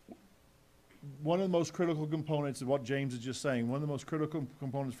 One of the most critical components of what James is just saying, one of the most critical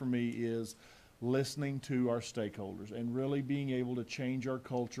components for me is listening to our stakeholders and really being able to change our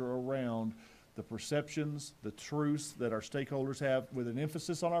culture around the perceptions, the truths that our stakeholders have, with an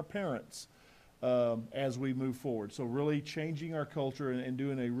emphasis on our parents as we move forward. So really changing our culture and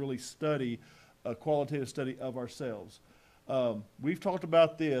doing a qualitative study of ourselves. We've talked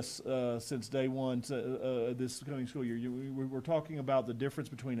about this since day one, this coming school year. We're talking about the difference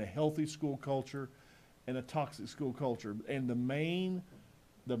between a healthy school culture and a toxic school culture. And the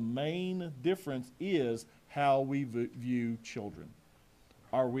main difference is how we view children.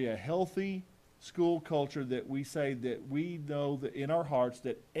 Are we a healthy school culture that we say that we know that in our hearts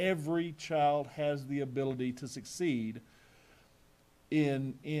that every child has the ability to succeed,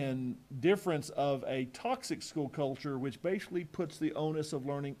 in difference of a toxic school culture, which basically puts the onus of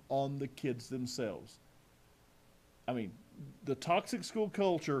learning on the kids themselves? I mean, the toxic school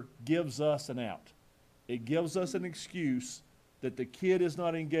culture gives us an out. It gives us an excuse that the kid is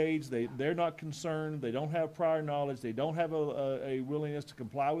not engaged, they're not concerned, they don't have prior knowledge, they don't have a willingness to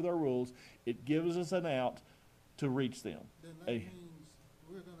comply with our rules. It gives us an out to reach them. Then that means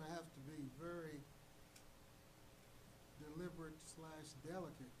we're gonna have to be very deliberate /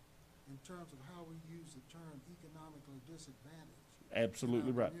 delicate in terms of how we use the term economically disadvantaged. Absolutely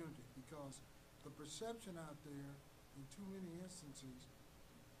in our right. community, because the perception out there in too many instances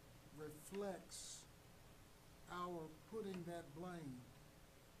reflects our putting that blame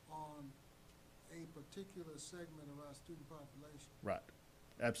on a particular segment of our student population. Right,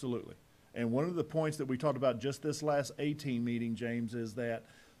 absolutely. And one of the points that we talked about just this last 18 meeting, James, is that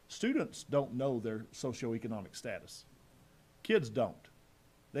students don't know their socioeconomic status. Kids don't.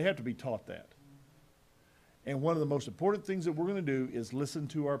 They have to be taught that. And one of the most important things that we're going to do is listen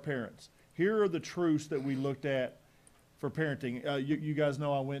to our parents. Here are the truths that we looked at for parenting. You guys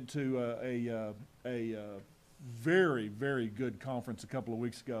know I went to a very, very good conference a couple of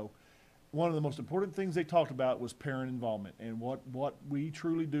weeks ago. One of the most important things they talked about was parent involvement and what we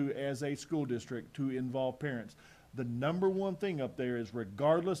truly do as a school district to involve parents. The number one thing up there is,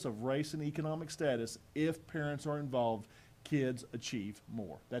 regardless of race and economic status, if parents are involved, kids achieve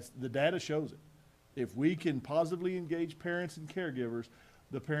more. The data shows it. If we can positively engage parents and caregivers,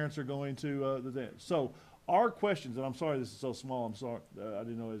 the parents are going to, so our questions, and I'm sorry this is so small, I'm sorry, I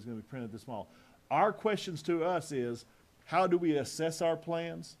didn't know it was going to be printed this small. Our questions to us is, how do we assess our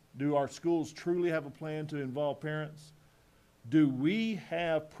plans? Do our schools truly have a plan to involve parents? Do we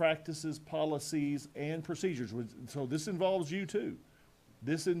have practices, policies, and procedures? So this involves you too.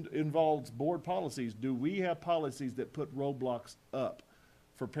 This involves board policies. Do we have policies that put roadblocks up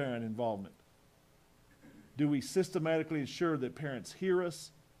for parent involvement? Do we systematically ensure that parents hear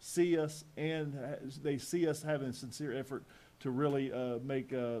us, see us, and they see us having a sincere effort to really make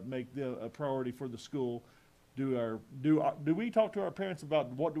the a priority for the school? Do we talk to our parents about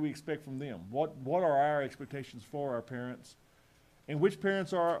what do we expect from them? What are our expectations for our parents? And which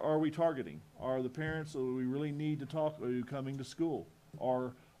parents are we targeting? Are the parents that we really need to talk to coming to school?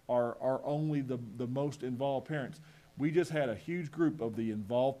 Are only the most involved parents? We just had a huge group of the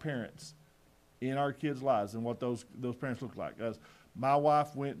involved parents in our kids' lives and what those parents look like. My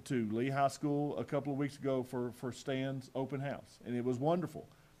wife went to Lee High School a couple of weeks ago for Stan's open house, and it was wonderful.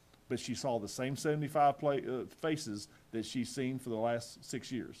 But she saw the same 75 faces that she's seen for the last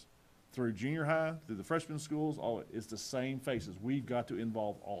 6 years. Through junior high, through the freshman schools, it's the same faces. We've got to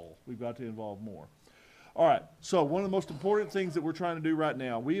involve all. We've got to involve more. All right, so one of the most important things that we're trying to do right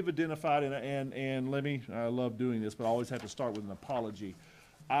now, we have identified, and I love doing this, but I always have to start with an apology.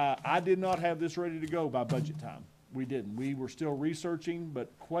 I did not have this ready to go by budget time. We didn't. We were still researching,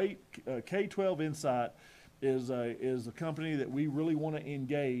 but K-12 Insight is a company that we really want to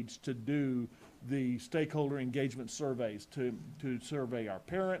engage to do the stakeholder engagement surveys, to survey our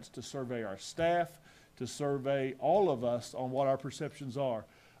parents, to survey our staff, to survey all of us on what our perceptions are.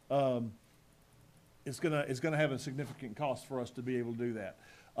 It's gonna have a significant cost for us to be able to do that.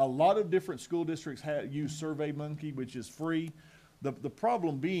 A lot of different school districts use SurveyMonkey, which is free. The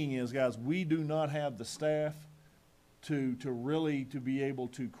problem being is, guys, we do not have the staff to be able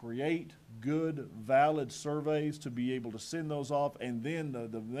to create good, valid surveys, to be able to send those off, and then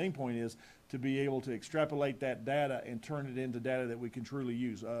the main point is to be able to extrapolate that data and turn it into data that we can truly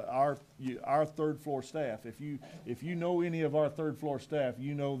use. Our third floor staff, if you know any of our third floor staff,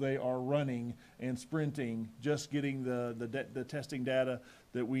 you know they are running and sprinting, just getting the testing data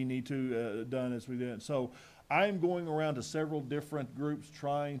that we need to done as we do it. So I'm going around to several different groups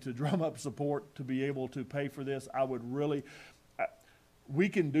trying to drum up support to be able to pay for this. I would really, we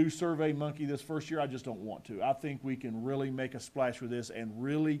can do SurveyMonkey this first year. I just don't want to. I think we can really make a splash with this and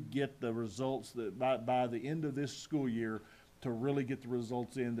really get the results that by the end of this school year, to really get the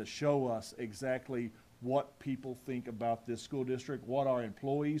results in that show us exactly what people think about this school district, what our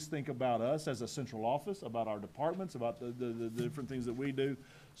employees think about us as a central office, about our departments, about the different things that we do.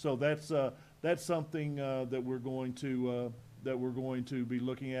 So that's something that we're going to be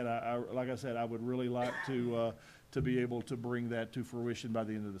looking at. Like I said, I would really like to be able to bring that to fruition by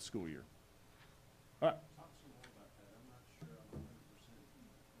the end of the school year. All right. Talk some more about that. I'm not sure I'm 100%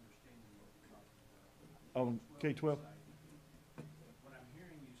 understanding what you're talking about. On K-12? What I'm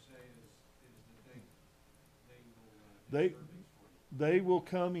hearing you say is that they will do surveys for you. They will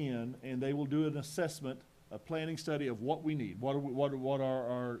come in and they will do an assessment, a planning study of what we need. What are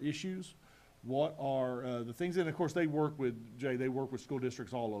our issues? What are the things? And of course, they work with school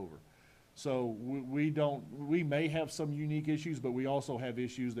districts all over. So we may have some unique issues, but we also have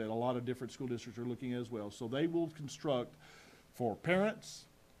issues that a lot of different school districts are looking at as well. So they will construct for parents,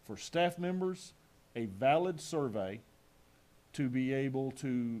 for staff members, a valid survey to be able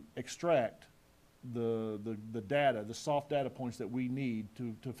to extract the data, the soft data points that we need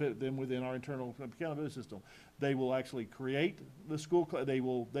to fit them within our internal accountability system. They will actually create the school, and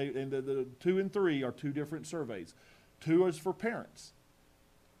the 2 and 3 are 2 different surveys. 2 is for parents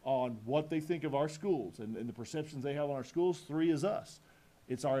on what they think of our schools and the perceptions they have on our schools. 3 is us.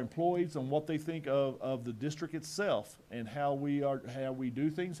 It's our employees on what they think of the district itself and how we do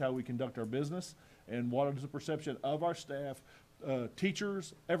things, how we conduct our business, and what is the perception of our staff,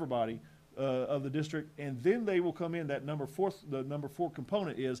 teachers, everybody, of the district. And then they will come in, the number 4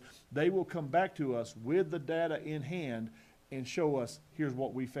 component is they will come back to us with the data in hand and show us, here's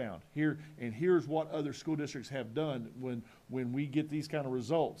what we found here, and here's what other school districts have done when we get these kind of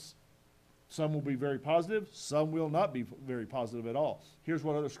results. Some will be very positive, some will not be very positive at all. Here's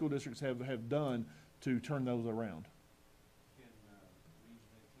what other school districts have done to turn those around.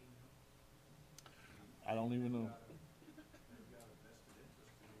 I don't even know. They've got a vested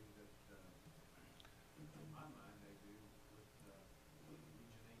interest in you that, in my mind, they do with, Region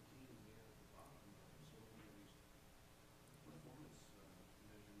 18 being at the bottom of so many of these performance,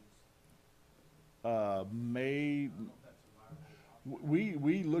 measurements.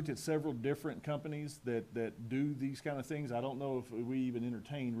 We looked at several different companies that do these kind of things. I don't know if we even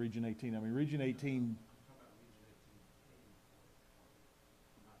entertained Region 18. I mean, Region 18.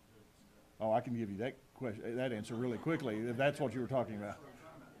 Oh, I can give you that question, that answer really quickly, if that's what you were talking about.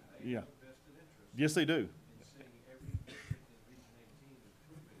 Yeah. Yes, they do.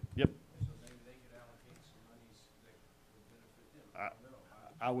 Yep. So maybe they could allocate some monies that would benefit them. I don't know.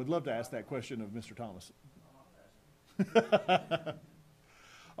 I would love to ask that question of Mr. Thomas.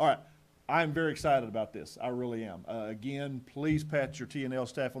 All right. I'm very excited about this. I really am. Again, please pat your T&L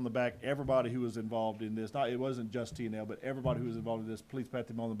staff on the back. Everybody who was involved in this, it wasn't just T&L, but everybody who was involved in this, please pat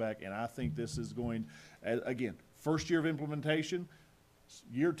them on the back. And I think this is going, again, first year of implementation.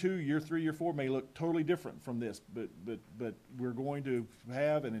 Year 2, year 3, year 4 may look totally different from this, but we're going to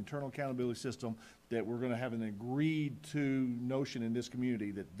have an internal accountability system that we're going to have an agreed to notion in this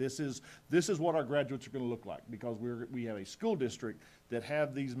community that this is what our graduates are going to look like, because we have a school district that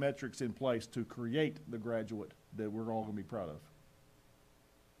have these metrics in place to create the graduate that we're all going to be proud of.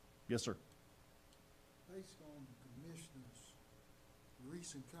 Yes, sir. Based on the commissioner's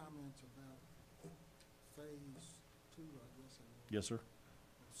recent comments about phase 2, I guess it was. Yes, sir.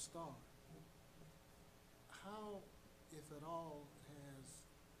 STAR, how, if at all, has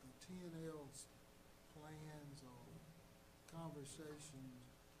the T&L's plans or conversations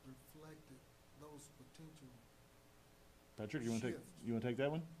reflected those potential Patrick, you want to shifts take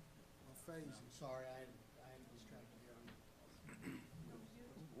that one? or phases? Sorry, I had distracted here.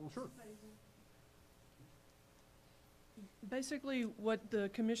 Well, sure. Basically, what the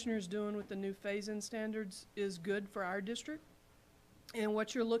commissioner's doing with the new phase-in standards is good for our district. And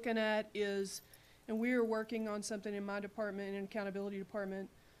what you're looking at is, and we are working on something in my department and accountability department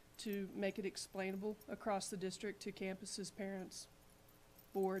to make it explainable across the district to campuses, parents,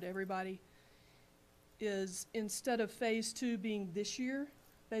 board, everybody, is instead of phase 2 being this year,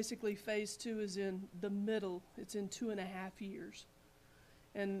 basically phase 2 is in the middle. It's in 2.5 years.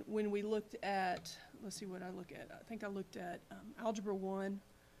 And when we looked at, let's see what I look at. I think I looked at Algebra 1.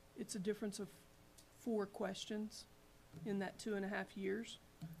 It's a difference of 4 questions in that 2.5 years.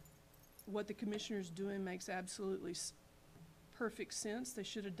 What the commissioner's doing makes absolutely perfect sense. They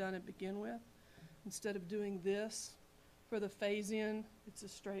should have done it to begin with. Instead of doing this for the phase-in, it's a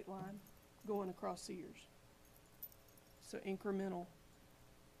straight line going across the years. So incremental.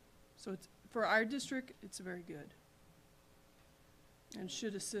 So it's, for our district, it's very good and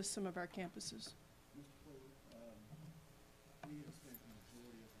should assist some of our campuses. Mr. Fuller, we have spent the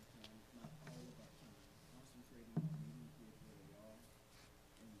majority of our time, if not all of our time, concentrating on meeting kids where they are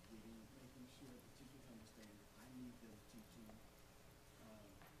and making sure the teachers understand that I need them teaching to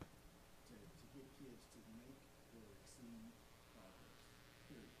get kids to make or exceed progress,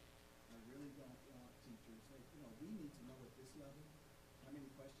 period. I really don't want teachers, we need to know at this level how many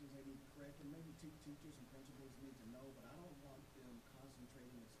questions they need to correct, and maybe teachers and principals need to know, but I don't want them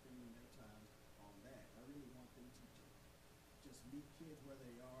concentrating and spending their time on that. I really want them to just meet kids where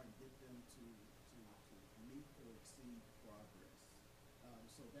they are and get them to meet or exceed progress.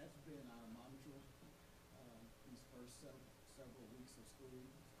 So that's been our mantra these first several weeks of school,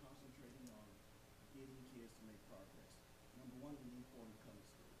 concentrating on getting kids to make progress. Number one, we need for them to come to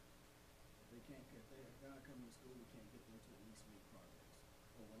school. If they're not coming to school, we can't get them to at least make progress.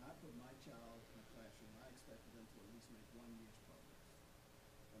 But when I put my child in a classroom, I expected them to at least make 1 year's progress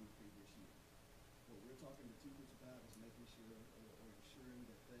from the previous year. What we're talking to teachers about is making sure or ensuring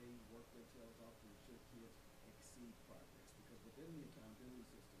that they work their tails off to ensure kids exceed progress. Because within the accountability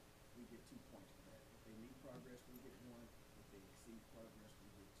system, we get 2 points for that. If they meet progress, we get 1. If they exceed progress, we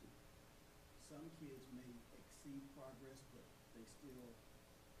get 2. Some kids may exceed progress, but they still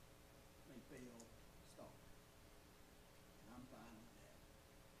may fail STAR. And I'm fine with that.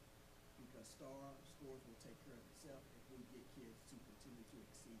 Because STAR scores will take care of itself if we get kids to continue to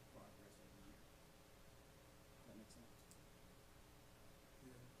exceed progress every year. Does that make sense?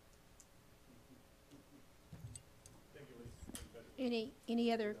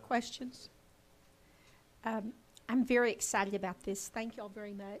 Any other questions? I'm very excited about this. Thank you all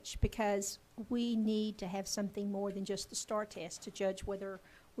very much, because we need to have something more than just the STAR test to judge whether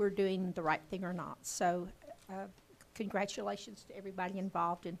we're doing the right thing or not. So congratulations to everybody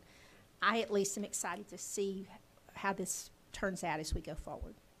involved, and I at least am excited to see how this turns out as we go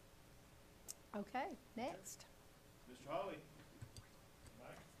forward. Okay, next. Mr. Hawley.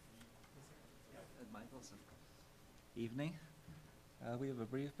 Michelson. Evening. We have a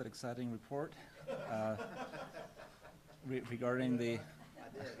brief but exciting report regarding the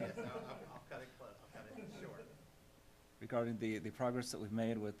regarding the progress that we've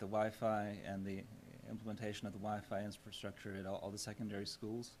made with the Wi-Fi and the implementation of the Wi-Fi infrastructure at all the secondary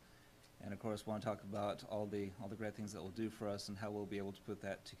schools. And of course, want to talk about all the great things that will do for us and how we'll be able to put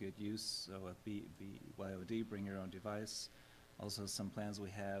that to good use. So with BYOD, bring your own device. Also some plans we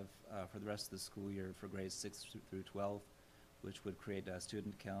have for the rest of the school year for grades 6 through 12, which would create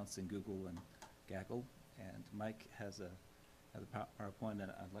student accounts in Google and Gaggle. And Mike has a PowerPoint, and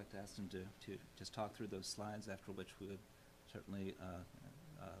I'd like to ask him to just talk through those slides, after which we would certainly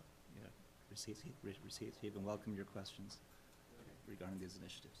receive and welcome your questions regarding these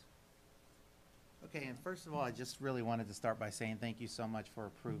initiatives. Okay, and first of all, I just really wanted to start by saying thank you so much for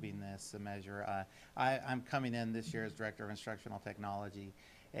approving this measure. I'm coming in this year as Director of Instructional Technology,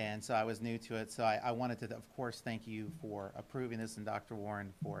 and so I was new to it. So I wanted to, of course, thank you for approving this, and Dr.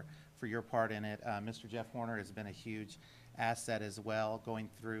 Warren for your part in it. Mr. Jeff Horner has been a huge asset as well, going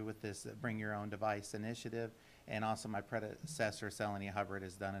through with this Bring Your Own Device initiative, and also my predecessor, Selene Hubbard,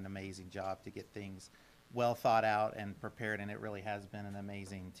 has done an amazing job to get things well thought out and prepared, and it really has been an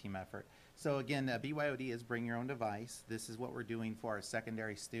amazing team effort. So again, BYOD is Bring Your Own Device. This is what we're doing for our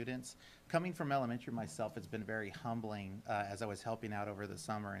secondary students. Coming from elementary myself, it's been very humbling as I was helping out over the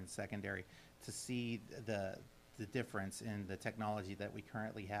summer in secondary to see the difference in the technology that we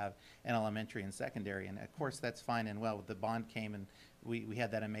currently have in elementary and secondary. And of course, that's fine and well. The bond came and we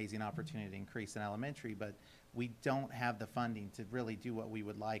had that amazing opportunity to increase in elementary, but we don't have the funding to really do what we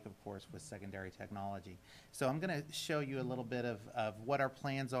would like, of course, with secondary technology. So I'm going to show you a little bit of what our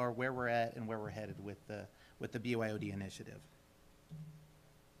plans are, where we're at, and where we're headed with the BYOD initiative.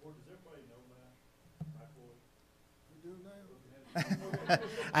 Does everybody know that? You do now?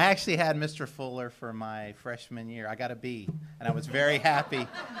 I actually had Mr. Fuller for my freshman year. I got a B, and I was very happy,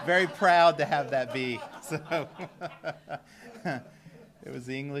 very proud to have that B. So it was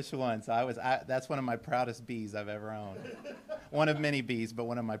the English one, so that's one of my proudest Bs I've ever owned. One of many Bs, but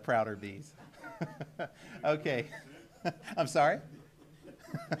one of my prouder Bs. Okay. I'm sorry?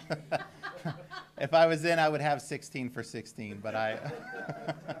 If I was in, I would have 16 for 16, but I'm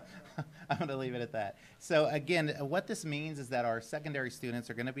going to leave it at that. So again, what this means is that our secondary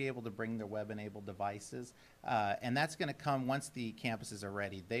students are going to be able to bring their web-enabled devices, and that's going to come once the campuses are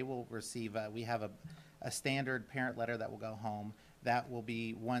ready. They will receive, we have a standard parent letter that will go home. That will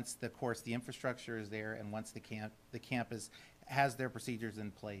be once the infrastructure is there, and once the campus has their procedures in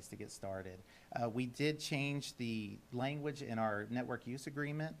place to get started. We did change the language in our network use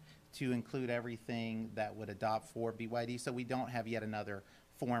agreement to include everything that would adopt for BYD, so we don't have yet another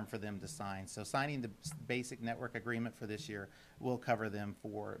form for them to sign. So signing the basic network agreement for this year will cover them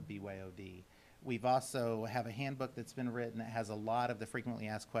for BYOD. We've also have a handbook that's been written that has a lot of the frequently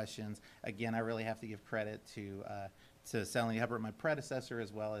asked questions. Again, I really have to give credit to Selene Hubbard, my predecessor,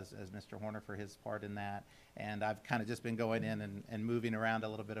 as well as Mr. Horner for his part in that. And I've kind of just been going in and moving around a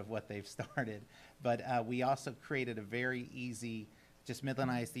little bit of what they've started. But we also created a very easy, just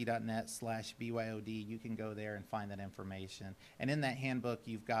midlandisd.net/BYOD. You can go there and find that information. And in that handbook,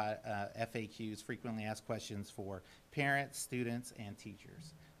 you've got FAQs, frequently asked questions for parents, students, and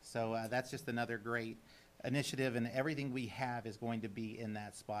teachers. So that's just another great initiative, and everything we have is going to be in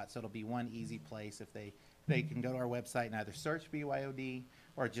that spot. So it'll be one easy place if they can go to our website and either search BYOD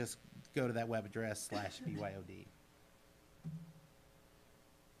or just go to that web address /BYOD.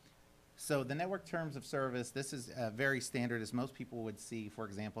 So the network terms of service, this is very standard, as most people would see. For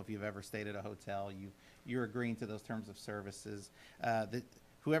example, if you've ever stayed at a hotel, you're agreeing to those terms of services.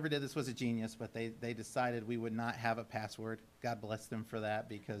 Whoever did this was a genius, but they decided we would not have a password. God bless them for that,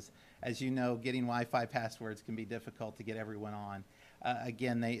 because as you know, getting Wi-Fi passwords can be difficult to get everyone on.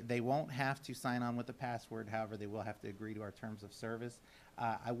 Again, they won't have to sign on with a password. However, they will have to agree to our terms of service.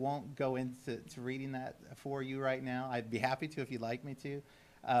 I won't go into reading that for you right now. I'd be happy to if you'd like me to.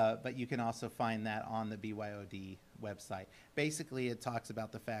 But you can also find that on the BYOD website. Basically, it talks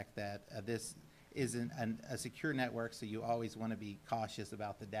about the fact that this isn't a secure network, so you always want to be cautious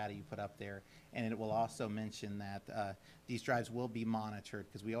about the data you put up there. And it will also mention that these drives will be monitored,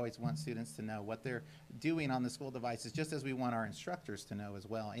 because we always want students to know what they're doing on the school devices, just as we want our instructors to know as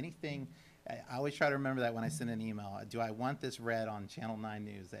well. Anything, I always try to remember that when I send an email. Do I want this read on Channel 9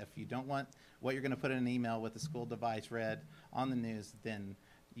 News? If you don't want what you're going to put in an email with the school device read on the news, then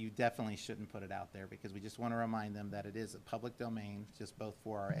you definitely shouldn't put it out there, because we just want to remind them that it is a public domain, just both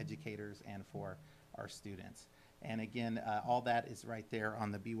for our educators and for our students. And again, all that is right there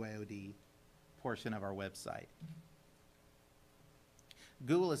on the BYOD portion of our website.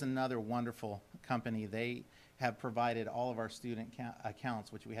 Google is another wonderful company. They have provided all of our student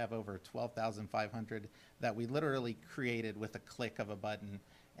accounts, which we have over 12,500, that we literally created with a click of a button.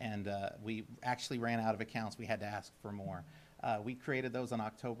 And we actually ran out of accounts. We had to ask for more. We created those on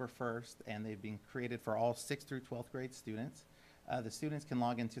October 1st, and they've been created for all 6th through 12th grade students. The students can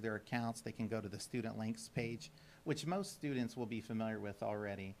log into their accounts. They can go to the student links page, which most students will be familiar with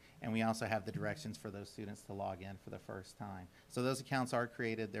already. And we also have the directions for those students to log in for the first time. So those accounts are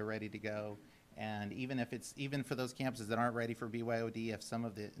created. They're ready to go. And even for those campuses that aren't ready for BYOD, if some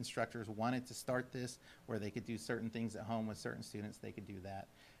of the instructors wanted to start this where they could do certain things at home with certain students, they could do that.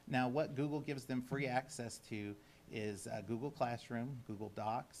 Now, what Google gives them free access to is Google Classroom, Google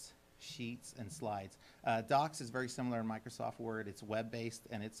Docs, Sheets, and Slides. Docs is very similar in Microsoft Word. It's web-based,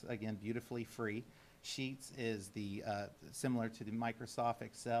 and it's, again, beautifully free. Sheets is similar to the Microsoft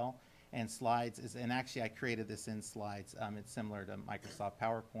Excel, and Slides is, and actually I created this in Slides. It's similar to Microsoft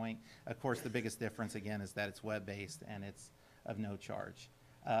PowerPoint. Of course, the biggest difference, again, is that it's web-based and it's of no charge.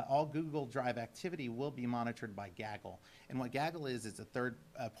 All Google Drive activity will be monitored by Gaggle. And what Gaggle is a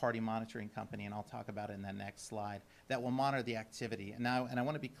third-party monitoring company, and I'll talk about it in the next slide, that will monitor the activity. And I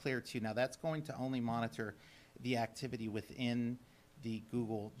want to be clear, too. Now, that's going to only monitor the activity within the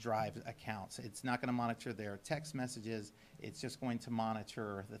Google Drive accounts. It's not going to monitor their text messages. It's just going to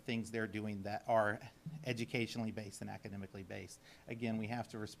monitor the things they're doing that are educationally based and academically based. Again, we have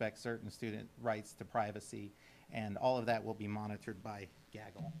to respect certain student rights to privacy, and all of that will be monitored by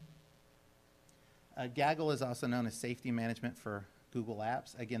Gaggle. Gaggle is also known as safety management for Google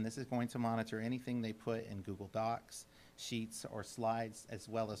Apps. Again, this is going to monitor anything they put in Google Docs, Sheets, or Slides, as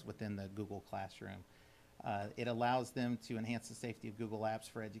well as within the Google Classroom. It allows them to enhance the safety of Google Apps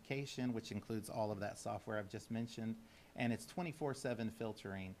for education, which includes all of that software I've just mentioned, and it's 24/7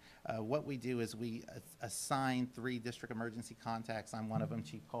 filtering. What we do is we assign 3 district emergency contacts. I'm one of them.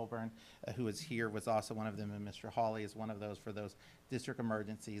 Chief Colburn, who is here, was also one of them, and Mr. Hawley is one of those for those district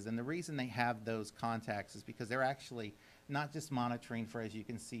emergencies. And the reason they have those contacts is because they're actually not just monitoring for, as you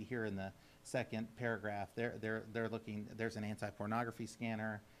can see here in the second paragraph, they're looking, there's an anti-pornography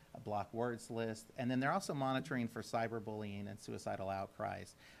scanner, a block words list, and then they're also monitoring for cyberbullying and suicidal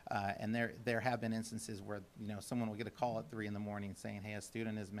outcries. And there have been instances where someone will get a call at 3 in the morning saying, hey, a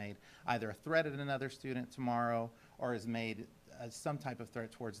student has made either a threat at another student tomorrow or has made some type of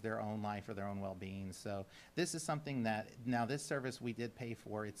threat towards their own life or their own well-being. So this is something that, now this service we did pay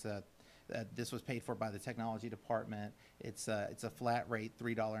for. This was paid for by the technology department. It's a flat rate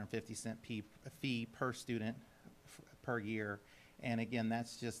 $3.50 fee per student per year. And again,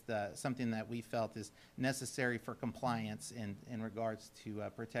 that's just something that we felt is necessary for compliance in regards to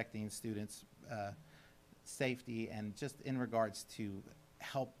protecting students' safety and just in regards to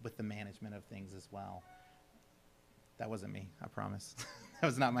help with the management of things as well. That wasn't me, I promise. That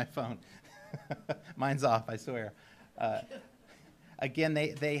was not my phone. Mine's off, I swear. Again,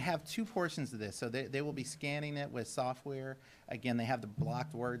 they have 2 portions of this. So they will be scanning it with software. Again, they have the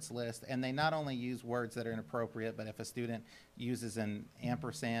blocked words list, and they not only use words that are inappropriate, but if a student uses an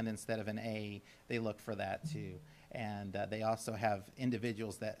ampersand instead of an A, they look for that too. And they also have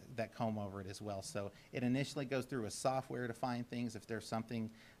individuals that comb over it as well. So it initially goes through a software to find things. If there's something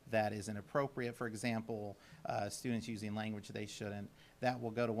that is inappropriate, for example, students using language they shouldn't, that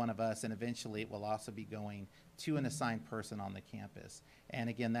will go to one of us, and eventually it will also be going to an assigned person on the campus. And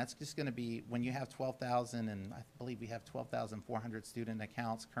again, that's just going to be, when you have 12,000, and I believe we have 12,400 student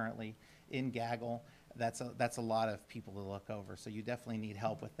accounts currently in Gaggle, that's a lot of people to look over. So you definitely need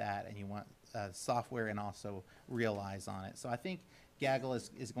help with that, and you want software and also real eyes on it. So I think Gaggle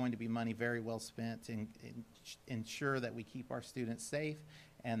is going to be money very well spent to ensure that we keep our students safe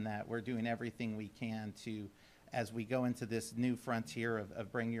and that we're doing everything we can to, as we go into this new frontier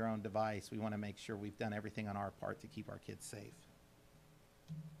of bring your own device, we want to make sure we've done everything on our part to keep our kids safe.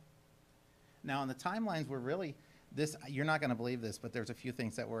 Now, on the timelines, we're really, you're not going to believe this, but there's a few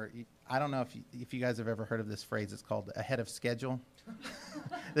things that I don't know if you guys have ever heard of this phrase. It's called ahead of schedule.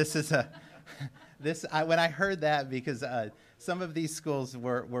 When I heard that, because some of these schools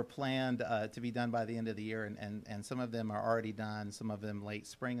were planned to be done by the end of the year, and some of them are already done, some of them late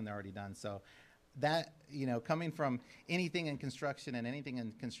spring, and they're already done. So that, coming from anything in construction and anything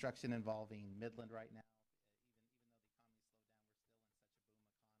in construction involving Midland right now,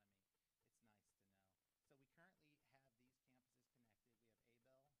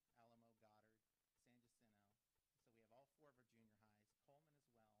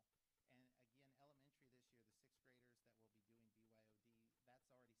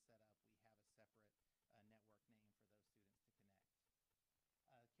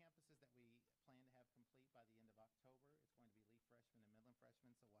 campuses that we plan to have complete complete by the end of October. It's going to be Lee freshmen and Midland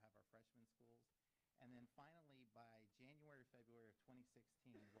freshmen, so we'll have our freshman schools. And then finally, by January, February of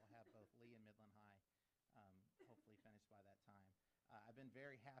 2016, we'll have both Lee and Midland High hopefully finished by that time. I've been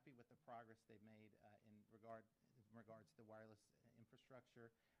very happy with the progress they've made in regards to the wireless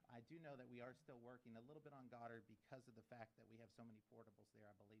infrastructure. I do know that we are still working a little bit on Goddard because of the fact that we have so many portables there.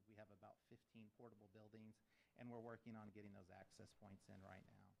 I believe we have about 15 portable buildings, and we're working on getting those access points in right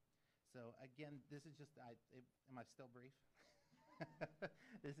now. So again, this is just, am I still brief?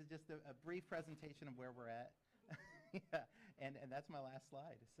 This is just a brief presentation of where we're at. Yeah, and that's my last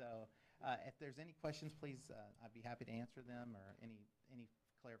slide. So if there's any questions, please, I'd be happy to answer them, or any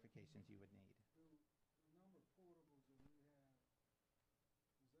clarifications you would need. The number of portables that we have, does that pose a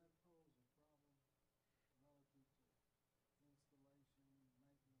problem relative to installation, maintenance, and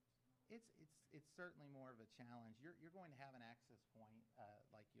all? It's certainly more of a challenge. You're going to have an access point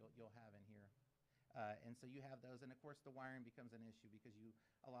like you'll have in here. And so you have those, and of course the wiring becomes an issue because you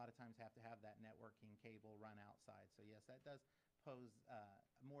a lot of times have to have that networking cable run outside. So yes, that does pose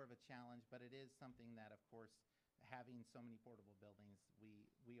more of a challenge, but it is something that, of course, having so many portable buildings,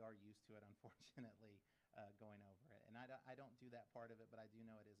 we are used to it, unfortunately, going over it. And I don't do that part of it, but I do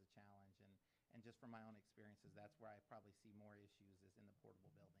know it is a challenge, and just from my own experiences, that's where I probably see more issues is in the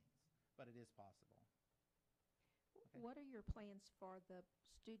portable buildings. But it is possible. Okay. What are your plans for the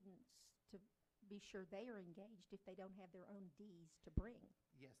students to be sure they are engaged if they don't have their own Ds to bring?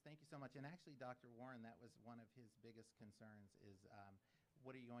 Yes, thank you so much. And actually, Dr. Warren, that was one of his biggest concerns is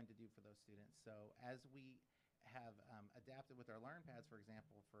what are you going to do for those students? So as we have adapted with our LearnPads, for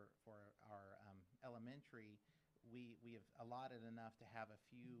example, for our elementary, we have allotted enough to have a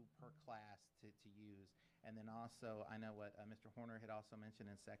few per class to use. And then also, I know what Mr. Horner had also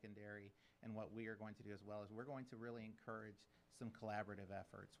mentioned in secondary, and what we are going to do as well is we're going to really encourage some collaborative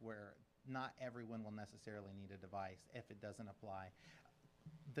efforts where not everyone will necessarily need a device if it doesn't apply.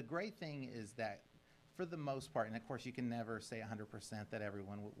 The great thing is that for the most part, and of course you can never say 100% that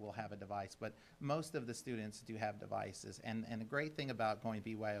everyone will have a device, but most of the students do have devices. And the great thing about going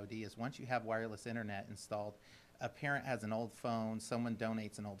BYOD is once you have wireless internet installed, a parent has an old phone, someone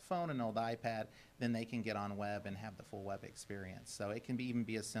donates an old phone, an old iPad, then they can get on web and have the full web experience. So it can even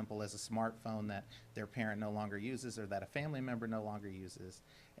be as simple as a smartphone that their parent no longer uses or that a family member no longer uses.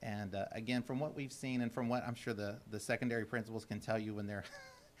 And again, from what we've seen and from what I'm sure the secondary principals can tell you when they're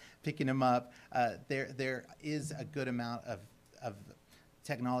picking them up, there is a good amount of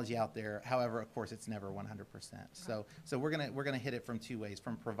technology out there. However, of course, it's never 100%. So we're gonna hit it from two ways: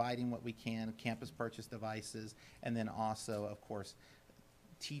 from providing what we can, campus purchase devices, and then also, of course,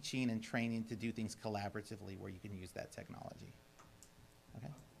 teaching and training to do things collaboratively where you can use that technology. Okay,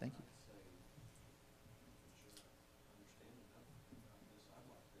 thank you.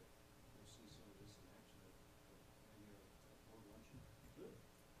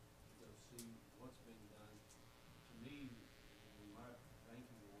 See what's being done. To me, in my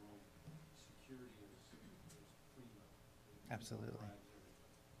banking world, security is primo. Absolutely.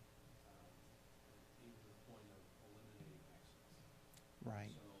 Even to the point of eliminating access.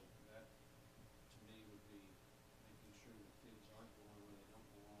 Right. So that, to me, would be making sure that kids aren't going where they don't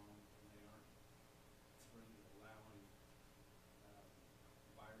belong, and they aren't allowing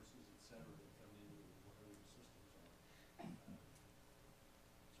viruses, et cetera, to come into whatever the systems are.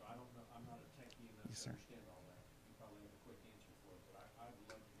 So I don't know, I'm not a techie enough Yes, to sir. understand all that. You probably have a quick answer for it, but I'd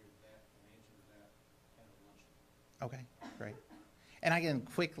love to hear that, an answer to that at a luncheon. Okay, great. And I can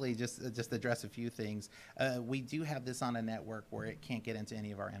quickly just address a few things. We do have this on a network where it can't get into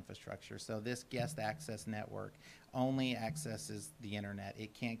any of our infrastructure. So this guest access network only accesses the internet.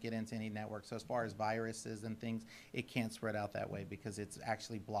 It can't get into any network. So as far as viruses and things, it can't spread out that way because it's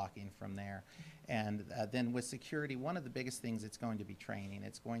actually blocking from there. And then with security, one of the biggest things, it's going to be training.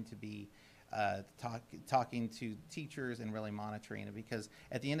 It's going to be talking to teachers and really monitoring it, because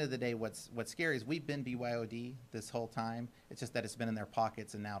at the end of the day, what's scary is we've been BYOD this whole time. It's just that it's been in their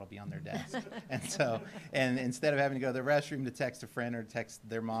pockets and now it'll be on their desk. And so, and instead of having to go to the restroom to text a friend or text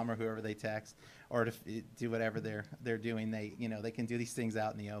their mom or whoever they text, or to do whatever they're doing, they can do these things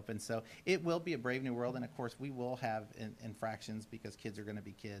out in the open. So it will be a brave new world, and of course we will have infractions because kids are going to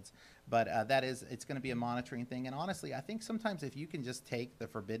be kids. But it's going to be a monitoring thing. And honestly, I think sometimes if you can just take the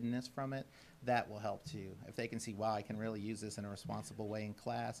forbiddenness from it, that will help too. If they can see, wow, I can really use this in a responsible way in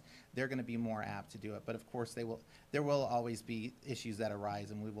class, they're going to be more apt to do it. But of course, there will always be issues that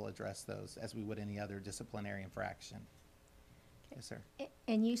arise, and we will address those as we would any other disciplinary infraction. Yes, sir.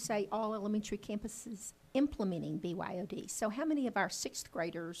 And you say all elementary campuses implementing BYOD. So how many of our sixth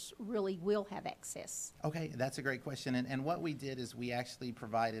graders really will have access? Okay, that's a great question. And what we did is we actually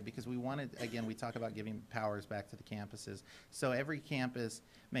provided, because we wanted, again, we talk about giving powers back to the campuses. So every campus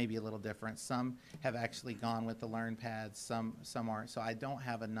may be a little different. Some have actually gone with the LearnPads, some aren't. So I don't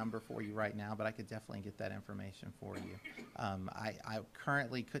have a number for you right now, but I could definitely get that information for you. I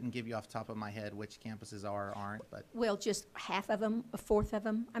currently couldn't give you off the top of my head which campuses are or aren't, but. Well, just half of them, a fourth of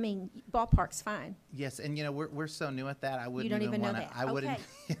them? I mean, ballpark's fine. Yes, and you know, we're so new at that, I wouldn't don't even even know want to, that. I wouldn't,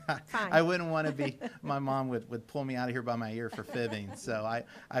 Okay. Fine. I wouldn't want to be, my mom would pull me out of here by my ear for fibbing. So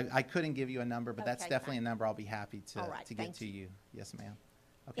I couldn't give you a number, but that's Okay, definitely fine. a number I'll be happy All right, to get thank to you. you. Yes, ma'am.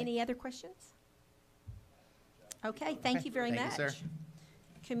 Okay. Any other questions? Okay, thank Okay, you very thank much. you, sir.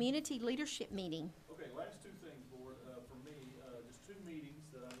 Community leadership meeting. Okay, last two things, Board, for me, just two meetings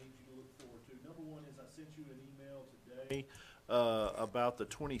that I need you to look forward to. Number one is I sent you an email today about the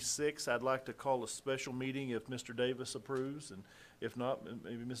 26th. I'd like to call a special meeting if Mr. Davis approves, and if not,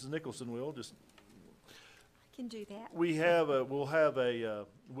 maybe Mrs. Nicholson will. Just I can do that. we'll have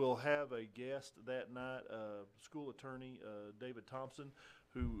a guest that night, school attorney David Thompson,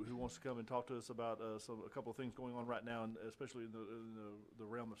 who wants to come and talk to us about a couple of things going on right now, and especially in the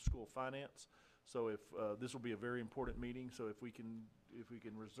realm of school finance. So if this will be a very important meeting, so if we can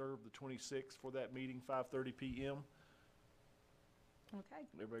reserve the 26th for that meeting, 5:30 p.m. Okay.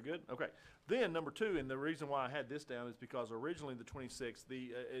 Everybody good? Okay. Then number two, and the reason why I had this down is because originally the 26th,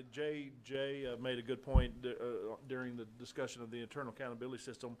 Jay made a good point during the discussion of the internal accountability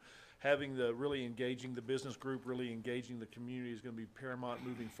system. Having really engaging the business group, really engaging the community is going to be paramount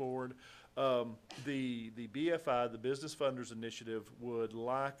moving forward. The BFI, the Business Funders Initiative, would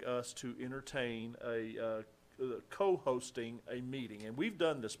like us to entertain co-hosting a meeting, and we've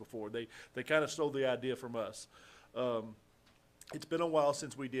done this before. They kind of stole the idea from us. It's been a while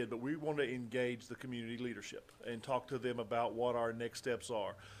since we did, but we want to engage the community leadership and talk to them about what our next steps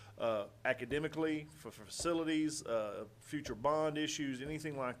are. Academically, for facilities, future bond issues,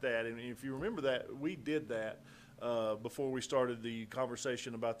 anything like that. And if you remember that, we did that before we started the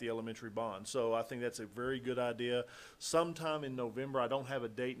conversation about the elementary bond. So I think that's a very good idea. Sometime in November, I don't have a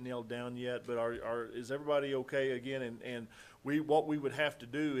date nailed down yet, but is everybody okay again? And what we would have to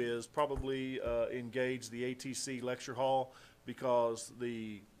do is probably engage the ATC lecture hall, because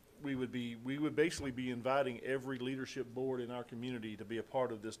we would basically be inviting every leadership board in our community to be a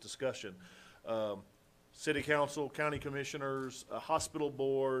part of this discussion. City council, county commissioners, hospital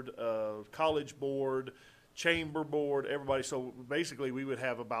board, college board, chamber board, everybody. So basically we would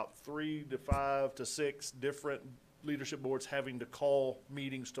have about 3 to 5 to 6 different leadership boards having to call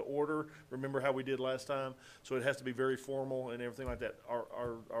meetings to order. Remember how we did last time? So it has to be very formal and everything like that.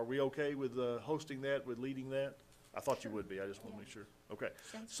 Are we okay with hosting that, with leading that? I thought you would be. I just want to make sure. Okay.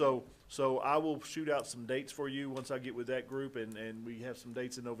 So I will shoot out some dates for you once I get with that group, and we have some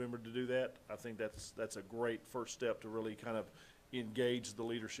dates in November to do that. I think that's a great first step to really kind of engage the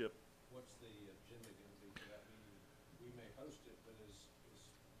leadership. What's the agenda going to be for that meeting? We may host it, but is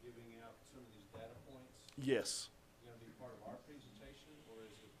giving out some of these data points Yes. going to be part of our presentation, or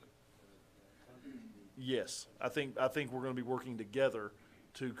is it the funding? Yes. I think we're going to be working together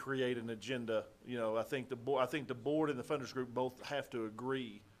to create an agenda. You know, I think the board and the funders group both have to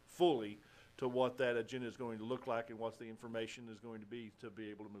agree fully to what that agenda is going to look like and what the information is going to be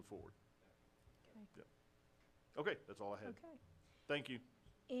able to move forward. Okay. Yeah. Okay, that's all I had. Okay. Thank you.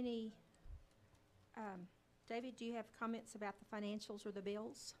 David, do you have comments about the financials or the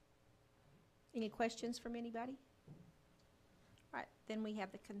bills? Any questions from anybody? All right, then we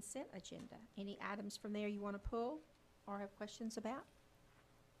have the consent agenda. Any items from there you want to pull or have questions about?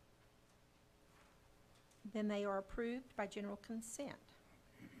 Then they are approved by general consent.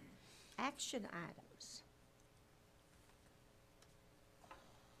 Action items.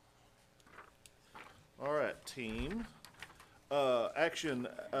 All right, team. Action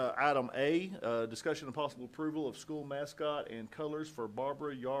item A, discussion and possible approval of school mascot and colors for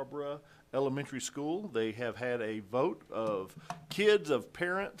Barbara Yarborough Elementary School. They have had a vote of kids, of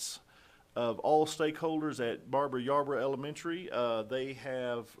parents, of all stakeholders at Barbara Yarborough Elementary. They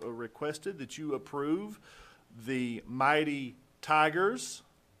have requested that you approve the Mighty Tigers.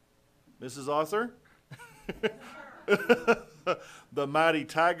 Mrs. Arthur? The Mighty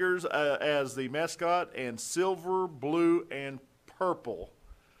Tigers as the mascot, and silver, blue, and purple.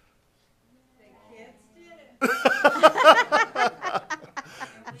 The kids did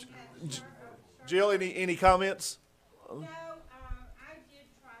it. Jill, any comments? No, I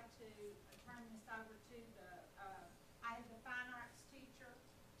did try to turn this over to I had the fine arts teacher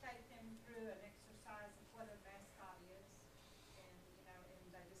take them through an exercise of what a mascot is.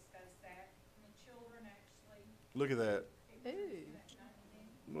 Look at that. Ooh.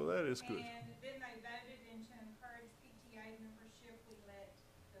 Well, that is good. And then they voted, and to encourage PTA membership, we let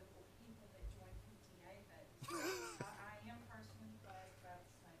the people that join PTA vote. So I am personally glad about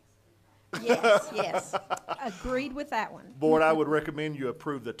snakes did not. Yes, yes. Agreed with that one. Board, I would recommend you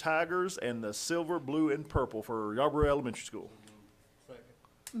approve the tigers and the silver, blue, and purple for Yarborough Elementary School.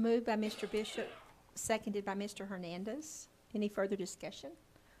 Moved by Mr. Bishop, seconded by Mr. Hernandez. Any further discussion?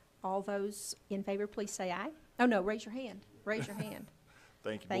 All those in favor, please say aye. Oh, no, raise your hand. Raise your hand.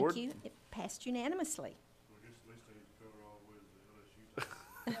 Thank you, Board. Thank you. It passed unanimously.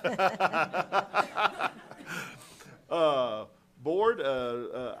 Board,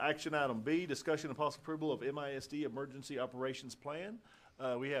 action item B, discussion and possible approval of MISD Emergency Operations Plan.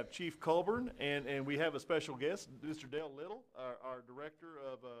 We have Chief Colburn, and we have a special guest, Mr. Dale Little, our Director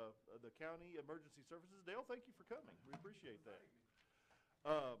of the County Emergency Services. Dale, thank you for coming. We appreciate that.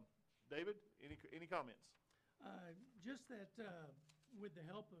 David, any comments? Just that with the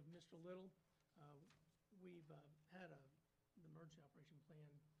help of Mr. Little, we've had an emergency operation plan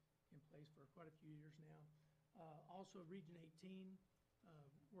in place for quite a few years now. Also, Region 18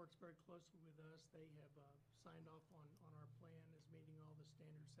 works very closely with us. They have signed off on our plan as meeting all the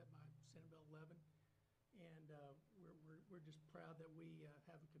standards set by Senate Bill 11. And we're just proud that we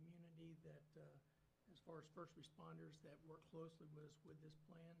have a community that, as far as first responders, that work closely with us with this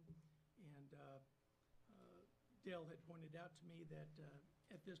plan. And Dale had pointed out to me that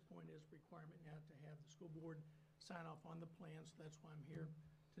at this point is a requirement now to have the school board sign off on the plan, so that's why I'm here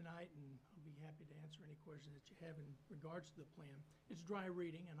tonight, and I'll be happy to answer any questions that you have in regards to the plan. It's dry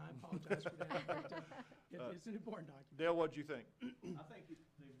reading, and I apologize for that, but it's an important document. Dale, what'd you think? I think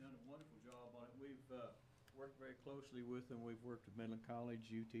they've done a wonderful job on it. We've worked very closely with them. We've worked with Midland College,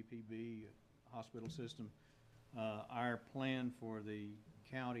 UTPB, hospital system. Our plan for the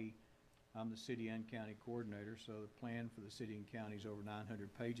county, I'm the city and county coordinator, so the plan for the city and county is over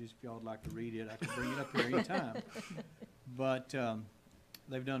 900 pages. If y'all would like to read it, I can bring it up here anytime. But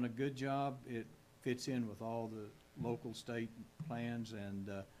they've done a good job. It fits in with all the local, state plans, and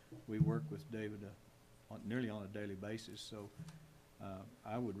we work with David nearly on a daily basis. So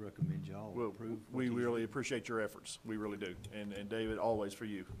I would recommend y'all approve. We really appreciate your efforts. We really do. And David, always for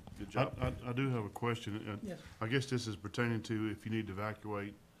you. Good job. I do have a question. Yes. I guess this is pertaining to if you need to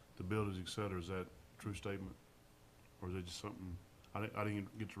evacuate the buildings, et cetera. Is that a true statement? Or is it just something, I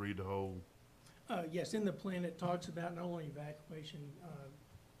didn't get to read the whole. Yes, in the plan it talks about not only evacuation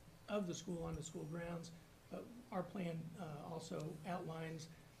of the school on the school grounds, but our plan also outlines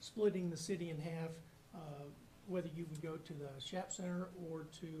splitting the city in half, whether you would go to the Shap Center or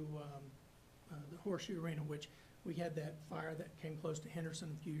to the Horseshoe Arena, which we had that fire that came close to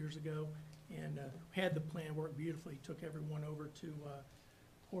Henderson a few years ago, and had the plan work beautifully. Took everyone over to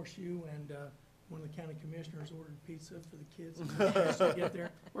Horseshoe, and one of the county commissioners ordered pizza for the kids to get there.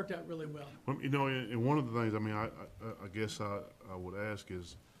 Worked out really well. Well, you know, and one of the things, I mean, I guess I would ask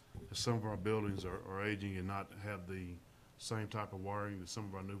is, some of our buildings are aging and not have the same type of wiring that some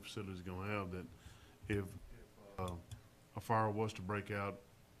of our new facilities are going to have, that if a fire was to break out,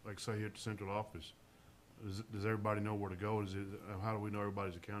 like say here at the central office, does everybody know where to go? How do we know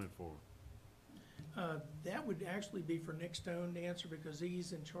everybody's accounted for? That would actually be for Nick Stone to answer, because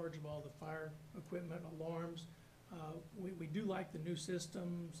he's in charge of all the fire equipment, alarms. We do like the new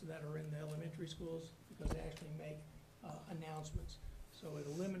systems that are in the elementary schools, because they actually make announcements. So it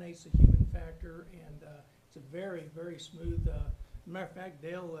eliminates the human factor, and it's a very, very smooth. Matter of fact,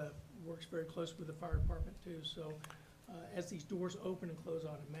 Dale works very close with the fire department too. So as these doors open and close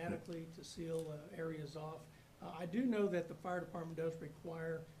automatically to seal areas off, I do know that the fire department does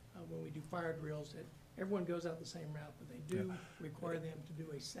require, when we do fire drills, that everyone goes out the same route, but they do require them to do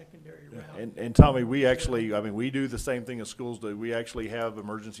a secondary route. And Tommy, we actually, I mean, we do the same thing as schools do. We actually have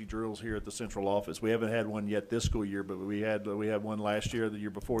emergency drills here at the central office. We haven't had one yet this school year, but we had one last year, the year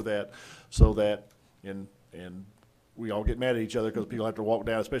before that, so that, and we all get mad at each other because people have to walk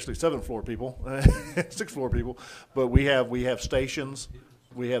down, especially 7th floor people, 6th floor people. But we have stations.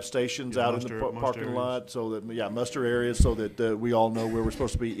 We have stations out in the parking lot, so that, muster areas, so that we all know where we're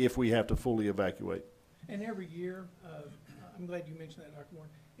supposed to be if we have to fully evacuate. And every year, I'm glad you mentioned that, Dr. Warren.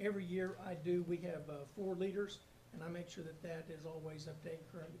 Every year we have 4 leaders, and I make sure that is always up to date and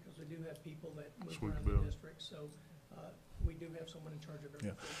current, because we do have people that move around the district. So we do have someone in charge of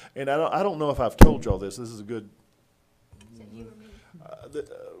everything. Yeah. And I don't know if I've told y'all this. This is a good.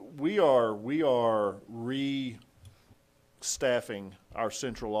 We are re-staffing our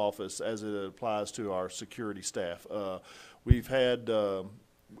central office as it applies to our security staff. We've had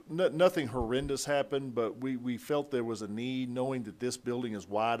nothing horrendous happened, but we felt there was a need, knowing that this building is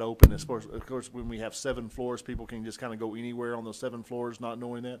wide open. Of course, when we have 7 floors, people can just kind of go anywhere on those 7 floors, not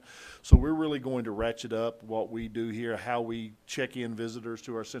knowing that. So we're really going to ratchet up what we do here, how we check in visitors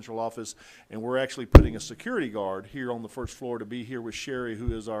to our central office, and we're actually putting a security guard here on the first floor to be here with Sherry,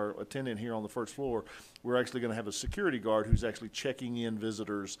 who is our attendant here on the first floor. We're actually going to have a security guard who's actually checking in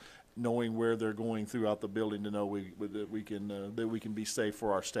visitors, knowing where they're going throughout the building, to know that we can be safe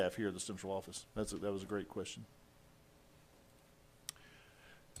for our staff here at the central office. That was a great question.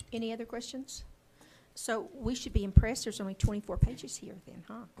 Any other questions? So we should be impressed. There's only 24 pages here then,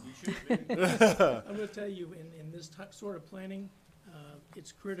 huh? You should be. I'm going to tell you, in this sort of planning,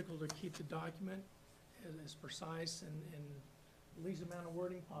 it's critical to keep the document as precise and the least amount of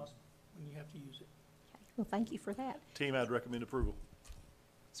wording possible when you have to use it. Okay. Well, thank you for that. Team, I'd recommend approval.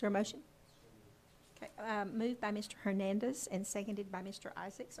 Is there a motion? Okay, moved by Mr. Hernandez and seconded by Mr.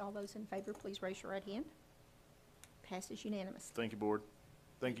 Isaacs. All those in favor, please raise your right hand. Passes unanimous. Thank you, board.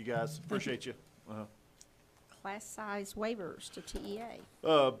 Thank you, guys. Appreciate you. Class size waivers to TEA.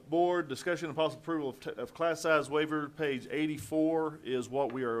 Board, discussion and possible approval of class size waiver, page 84 is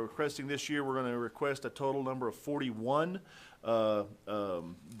what we are requesting this year. We're going to request a total number of 41.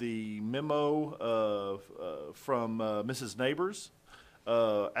 The memo from Mrs. Neighbors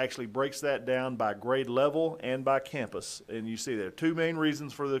actually breaks that down by grade level and by campus. And you see there are 2 main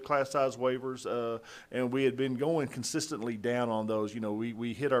reasons for the class size waivers, and we had been going consistently down on those. You know,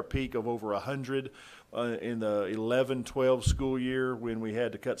 we hit our peak of over 100 in the 11-12 school year when we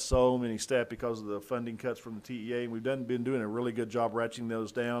had to cut so many staff because of the funding cuts from the TEA, and we've been doing a really good job ratcheting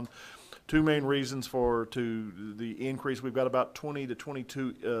those down. 2 main reasons for the increase. We've got about 20 to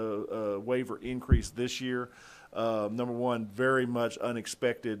 22 waiver increase this year. Number one, very much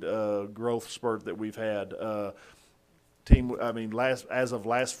unexpected growth spurt that we've had. As of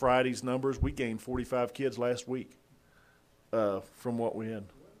last Friday's numbers, we gained 45 kids last week from what we had.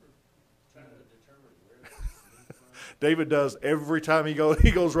 David does every time he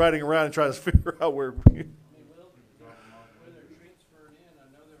goes riding around and tries to figure out where.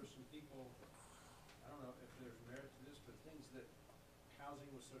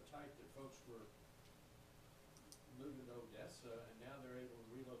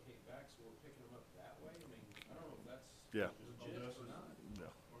 Yeah. Is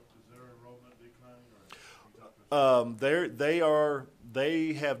their enrollment declining, or?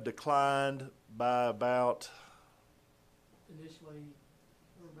 They have declined by about. Initially,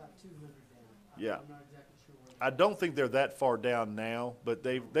 we're about 200 down. Yeah. I'm not exactly sure where. I don't think they're that far down now, but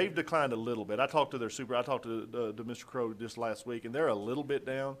they've declined a little bit. I talked to Mr. Crow just last week, and they're a little bit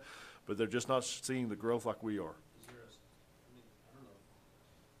down, but they're just not seeing the growth like we are.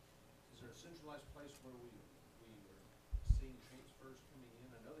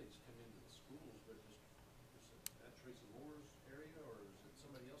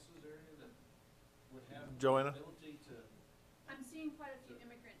 Joanna? I'm seeing quite a few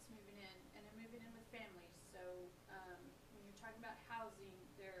immigrants moving in, and they're moving in with families. So when you're talking about housing,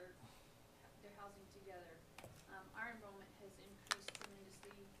 they're housing together. Our enrollment has increased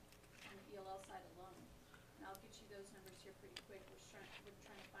tremendously on the ELL side alone, and I'll get you those numbers here pretty quick. We're trying to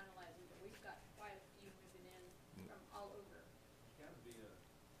finalize them, but we've got quite a few moving in from all over. It's got to be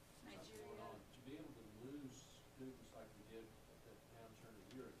Nigeria. To be able to lose students like we did at that downturn a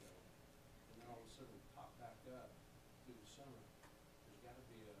year ago, and then all of a sudden pop back up through the summer, there's got to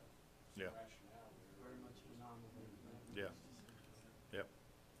be a rationale there. Very much phenomenal. Yeah. Yep.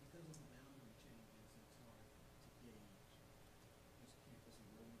 Because of the boundary changes, it's hard to gauge. This campus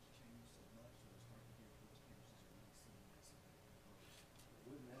enrollment's changed so much, so it's hard to gauge which campuses are really seeing massive conversion.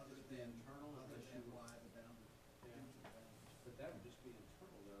 Wouldn't that just be internal unless you were? Why the boundary? Yeah. But that would just be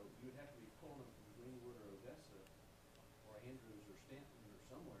internal though. You would have to be pulling them from Greenwood or Odessa or Andrews or Stanton or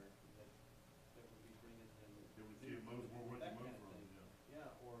somewhere that would be bringing them. It would keep most more where they move from, Yeah,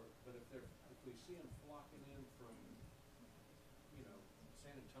 but if we see them flocking in from,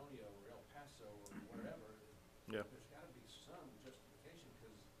 San Antonio or El Paso or wherever, Yeah. there's got to be some justification,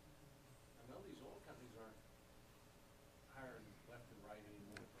 because I know these oil companies aren't hiring left and right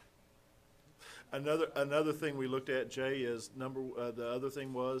anymore. Another thing we looked at, Jay, is the other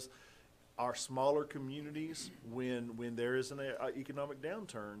thing was our smaller communities, when there is an economic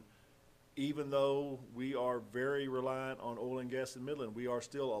downturn, even though we are very reliant on oil and gas in Midland, we are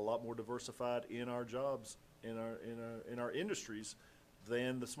still a lot more diversified in our jobs, in our industries,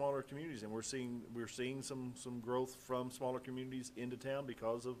 than the smaller communities, and we're seeing some growth from smaller communities into town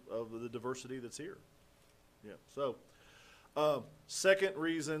because of the diversity that's here. Yeah. So, second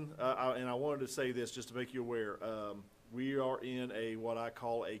reason, and I wanted to say this just to make you aware, We are in what I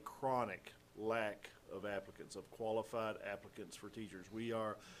call a chronic lack of applicants, of qualified applicants for teachers. We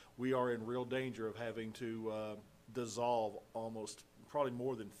are in real danger of having to dissolve probably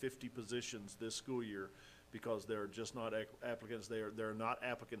more than 50 positions this school year because there are just not applicants there. There are not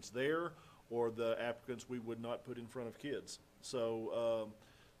applicants there, or the applicants we would not put in front of kids. So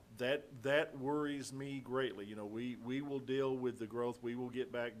that worries me greatly. You know, we will deal with the growth. We will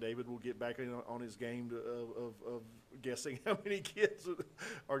get back. David will get back on his game of guessing how many kids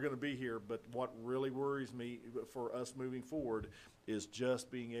are going to be here. But what really worries me for us moving forward is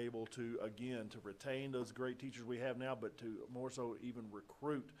just being able to, again, to retain those great teachers we have now, but to more so even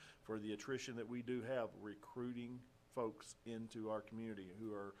recruit for the attrition that we do have, recruiting folks into our community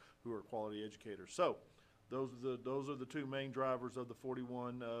who are quality educators. So those are the two main drivers of the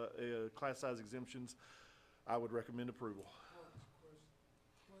 41 class size exemptions. I would recommend approval.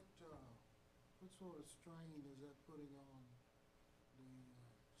 What sort of strain is that putting on the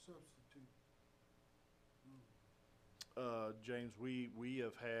substitute group? James, we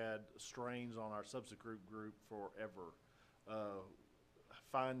have had strains on our substitute group forever.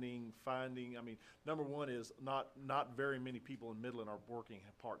 Finding, I mean, number one is not very many people in Midland are working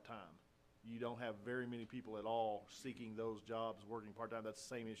part-time. You don't have very many people at all seeking those jobs working part-time. That's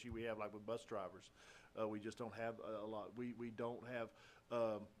the same issue we have like with bus drivers. We just don't have a lot. We don't have,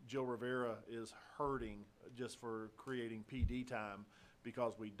 Jill Rivera is hurting just for creating PD time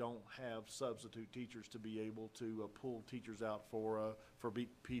because we don't have substitute teachers to be able to pull teachers out for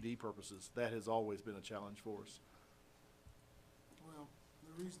PD purposes. That has always been a challenge for us. Well,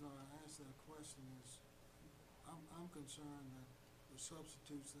 the reason I asked that question is I'm concerned that the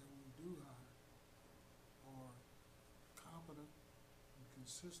substitutes that we do hire are competent and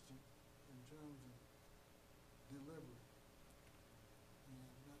consistent in terms of delivery. And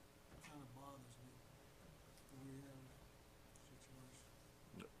that kind of bothers me when we have that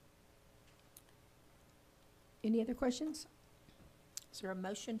situation. Any other questions? Is there a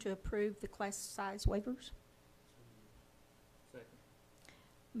motion to approve the class size waivers? Second.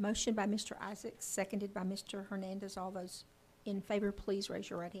 Motion by Mr. Isaacs, seconded by Mr. Hernandez. All those in favor, please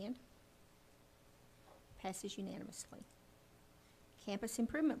raise your right hand. Passes unanimously. Campus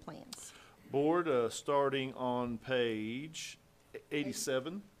improvement plans. Board, starting on page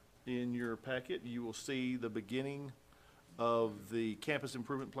 87 in your packet, you will see the beginning of the campus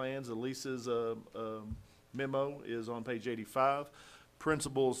improvement plans. Elisa's memo is on page 85.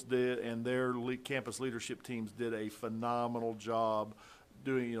 Principals did, and their campus leadership teams did a phenomenal job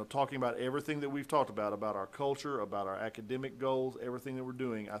doing, talking about everything that we've talked about our culture, about our academic goals, everything that we're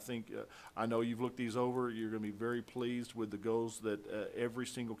doing. I think, I know you've looked these over. You're going to be very pleased with the goals that every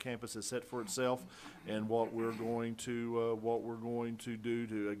single campus has set for itself, and what we're going to do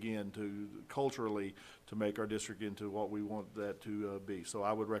to, again, to culturally to make our district into what we want that to be. So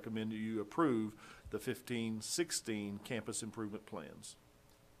I would recommend that you approve the 15-16 campus improvement plans.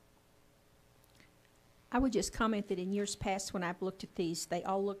 I would just comment that in years past when I've looked at these, they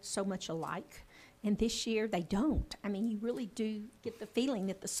all looked so much alike. And this year, they don't. I mean, you really do get the feeling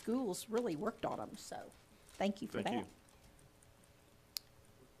that the schools really worked on them. So thank you for that. Thank you.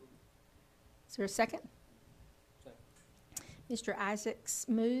 Is there a second? Mr. Isaacs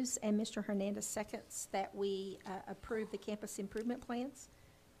moves and Mr. Hernandez seconds that we approve the campus improvement plans.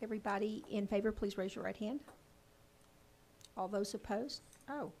 Everybody in favor, please raise your right hand. All those opposed?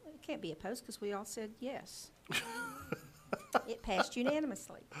 Oh, it can't be opposed because we all said yes. It passed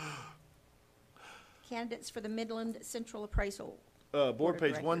unanimously. Candidates for the Midland Central Appraisal. Board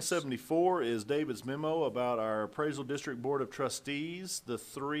page 174 is David's memo about our Appraisal District Board of Trustees. The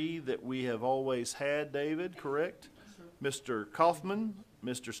three that we have always had, David, correct? Mr. Kaufman,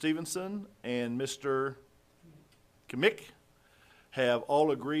 Mr. Stevenson, and Mr. Kamick have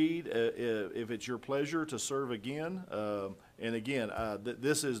all agreed, if it's your pleasure, to serve again. And again,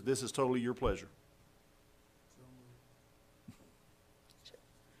 this is totally your pleasure.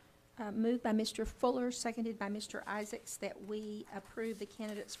 Moved by Mr. Fuller, seconded by Mr. Isaacs, that we approve the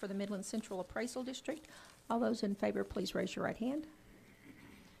candidates for the Midland Central Appraisal District. All those in favor, please raise your right hand.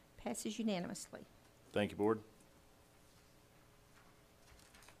 Passes unanimously. Thank you, Board.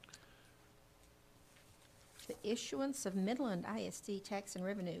 The issuance of Midland ISD tax and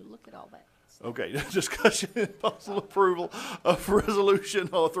revenue. Look at all that. Okay, discussion and possible approval of resolution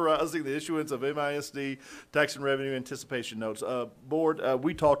authorizing the issuance of MISD tax and revenue anticipation notes. Board,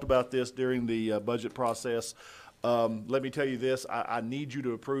 we talked about this during the budget process. Let me tell you this, I need you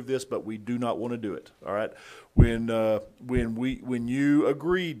to approve this, but we do not want to do it, all right? When you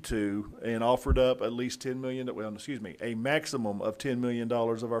agreed to and offered up at least $10 million, well, excuse me, a maximum of $10 million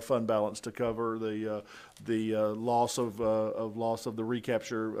of our fund balance to cover loss of the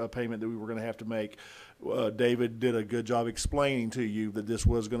recapture payment that we were going to have to make. David did a good job explaining to you that this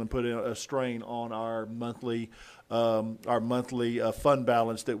was going to put a strain on our monthly fund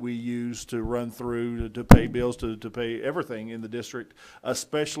balance that we use to run through to pay bills, to pay everything in the district,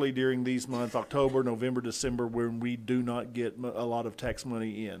 especially during these months, October, November, December, when we do not get a lot of tax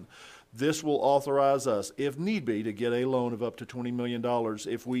money in. This will authorize us, if need be, to get a loan of up to $20 million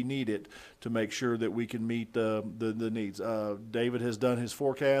if we need it to make sure that we can meet the needs. David has done his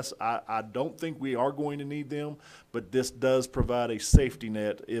forecasts. I don't think we are going to need them, but this does provide a safety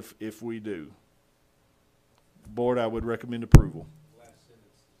net if we do. Board, I would recommend approval. Last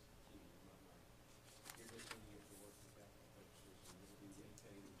sentence is key in my mind. You're just looking at the working capital purposes, and it'll be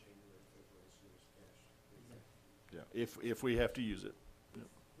maintained in January, February, as soon as cash. Yeah, if we have to use it.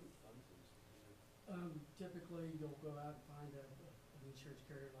 Typically, you'll go out and find an insurance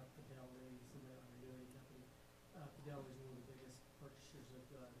carrier like Fidelity, somebody like a annuity company. Fidelity is one of the biggest purchasers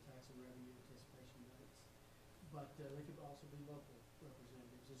of tax and revenue anticipation notes, but they could also be local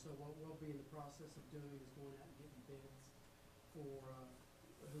representatives. And so what we'll be in the process of doing is going out and getting bids for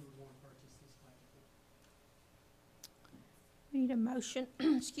who would want to purchase this type of thing. We need a motion,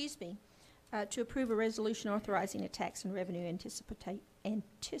 excuse me, to approve a resolution authorizing a tax and revenue anticipation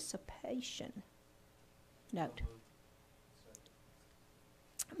note.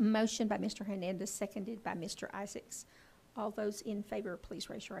 Motion by Mr. Hernandez, seconded by Mr. Isaacs. All those in favor, please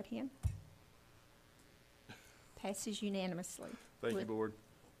raise your right hand. Passes unanimously. Thank you, Board.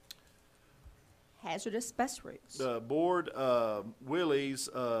 Hazardous bus routes. Board, Willie's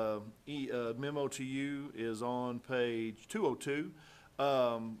memo to you is on page 202.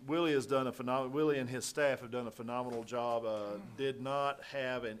 Willie and his staff have done a phenomenal job. Did not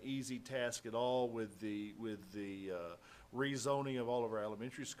have an easy task at all with the rezoning of all of our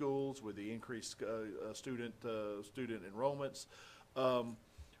elementary schools, with the increased student enrollments,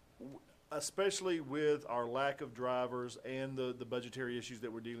 especially with our lack of drivers and the budgetary issues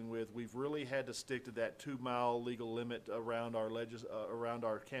that we're dealing with. We've really had to stick to that 2-mile legal limit around our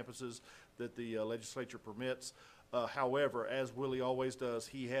campuses that the legislature permits. However, as Willie always does,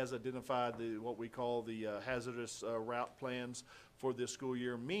 he has identified what we call the hazardous route plans for this school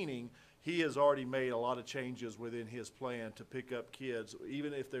year, meaning he has already made a lot of changes within his plan to pick up kids,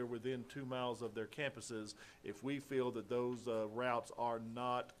 even if they're within 2 miles of their campuses. If we feel that those routes are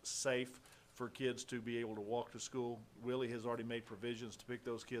not safe for kids to be able to walk to school, Willie has already made provisions to pick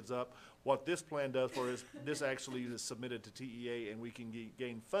those kids up. What this plan does for us, this actually is submitted to TEA, and we can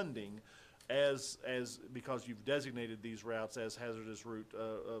gain funding because you've designated these routes as hazardous route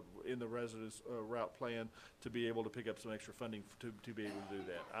in the residence route plan to be able to pick up some extra funding to be able to do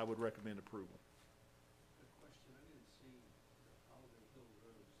that. I would recommend approval. Good question. I didn't see the Holiday Hill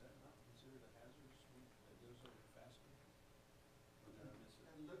Road. Is that not considered a hazardous route that goes over faster? Or did I miss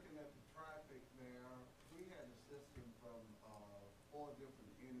it? And looking at the traffic there, we had a system from 4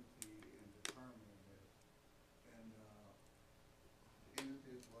 different entities in determining this. And the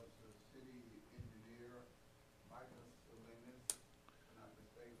entities was the city engineer, Michael Salinas, if I'm not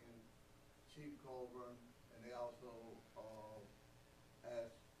mistaken, Chief Colburn, and they also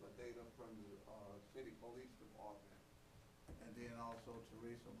asked for data from the city police department, and then also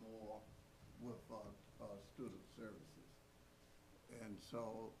Teresa Moore with student services. And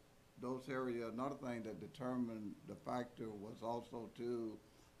so those areas, another thing that determined the factor was also too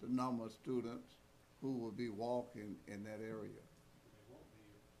the number of students who will be walking in that area. They won't be.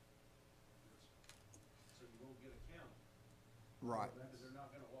 So you won't get a count. Right. Because they're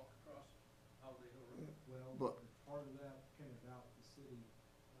not going to walk across Holiday Hill Road. Well, But part of that came about the city,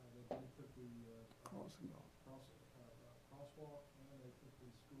 they did put the crossing off. crosswalk, and they put the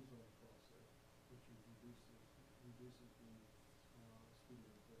school zone across there, which reduces the speed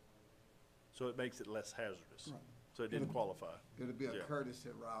limit. So it makes it less hazardous. Right. So it didn't qualify. It'll be a Yeah. courtesy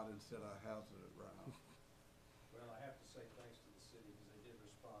route instead of a hazard route. Well, I have to say thanks to the city because they did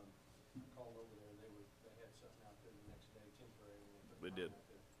respond. I called over there, they had something out there the next day temporarily. They did.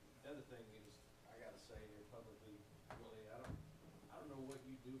 The other thing is, I gotta say here publicly, Willie, I don't know what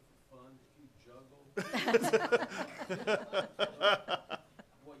you do for fun, if you juggle.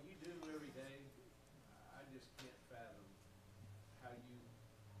 What you do every day, I just can't fathom how you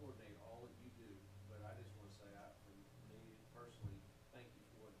coordinate all that you do. But I just wanna say, for me personally, thank you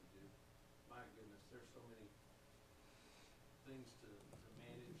for what you do. My goodness, there's so many things to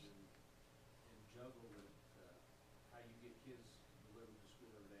manage and juggle that, how you get kids delivered to school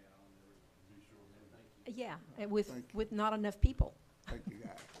every day, I'll never be sure, man, thank you. Yeah, and with not enough people. Thank you,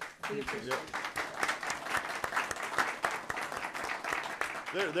 guys. We appreciate it.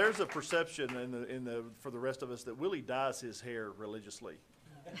 There's a perception for the rest of us that Willie dyes his hair religiously.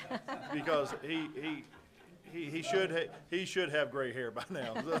 Because he should have gray hair by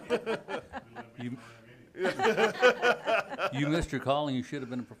now. You missed your calling. You should have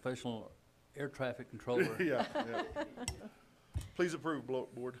been a professional air traffic controller. Yeah. Please approve,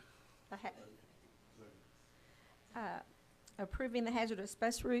 board. Approving the hazardous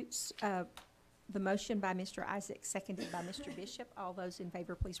bus routes, the motion by Mr. Isaac, seconded by Mr. Bishop. All those in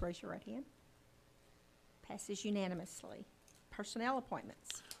favor, please raise your right hand. Passes unanimously. Personnel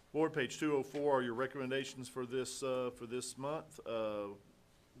appointments. Board, page 204 are your recommendations for this month.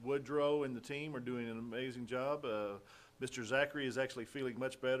 Woodrow and the team are doing an amazing job. Mr. Zachary is actually feeling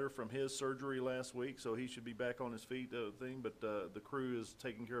much better from his surgery last week, so he should be back on his feet, but the crew is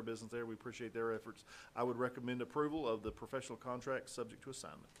taking care of business there. We appreciate their efforts. I would recommend approval of the professional contract subject to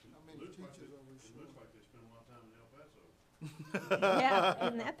assignment. How many teachers are we short? Looks like they spend a lot of time in El Paso. Yeah,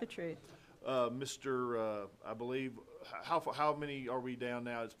 isn't that the truth? Mr. I believe, how many are we down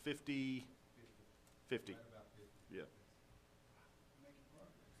now? It's 50? 50. Yeah.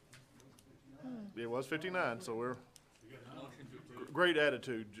 It was 59, so we're, great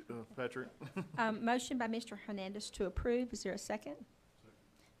attitude, Patrick. Motion by Mr. Hernandez to approve. Is there a second?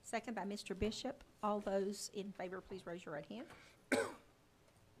 Second by Mr. Bishop. All those in favor, please raise your right hand.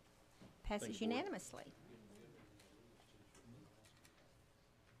 Passes unanimously.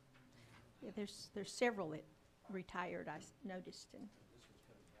 Yeah, there's several that retired, I noticed.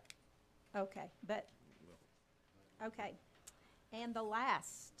 Okay, okay. And the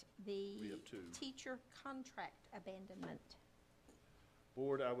last, We the have two. teacher contract abandonment.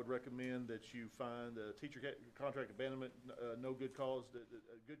 Board, I would recommend that you find a teacher contract abandonment, no good cause,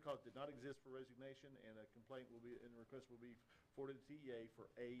 a good cause did not exist for resignation, and a complaint will be, and request will be forwarded to TEA for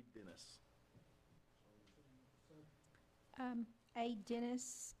A. Dennis. A.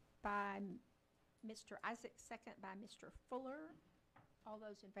 Dennis by Mr. Isaac, second by Mr. Fuller. All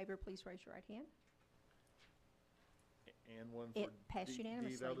those in favor, please raise your right hand. And one It for passed D.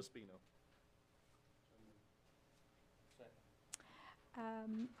 unanimously. Valdespino.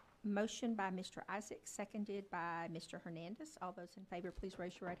 Motion by Mr. Isaac, seconded by Mr. Hernandez. All those in favor, please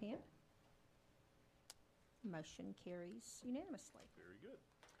raise your right hand. Motion carries unanimously. Very good.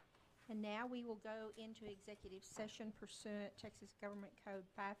 And now we will go into executive session pursuant Texas Government Code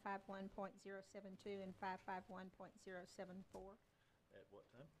 551.072 and 551.074 At what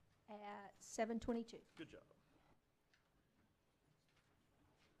time? at 7:22. Good job.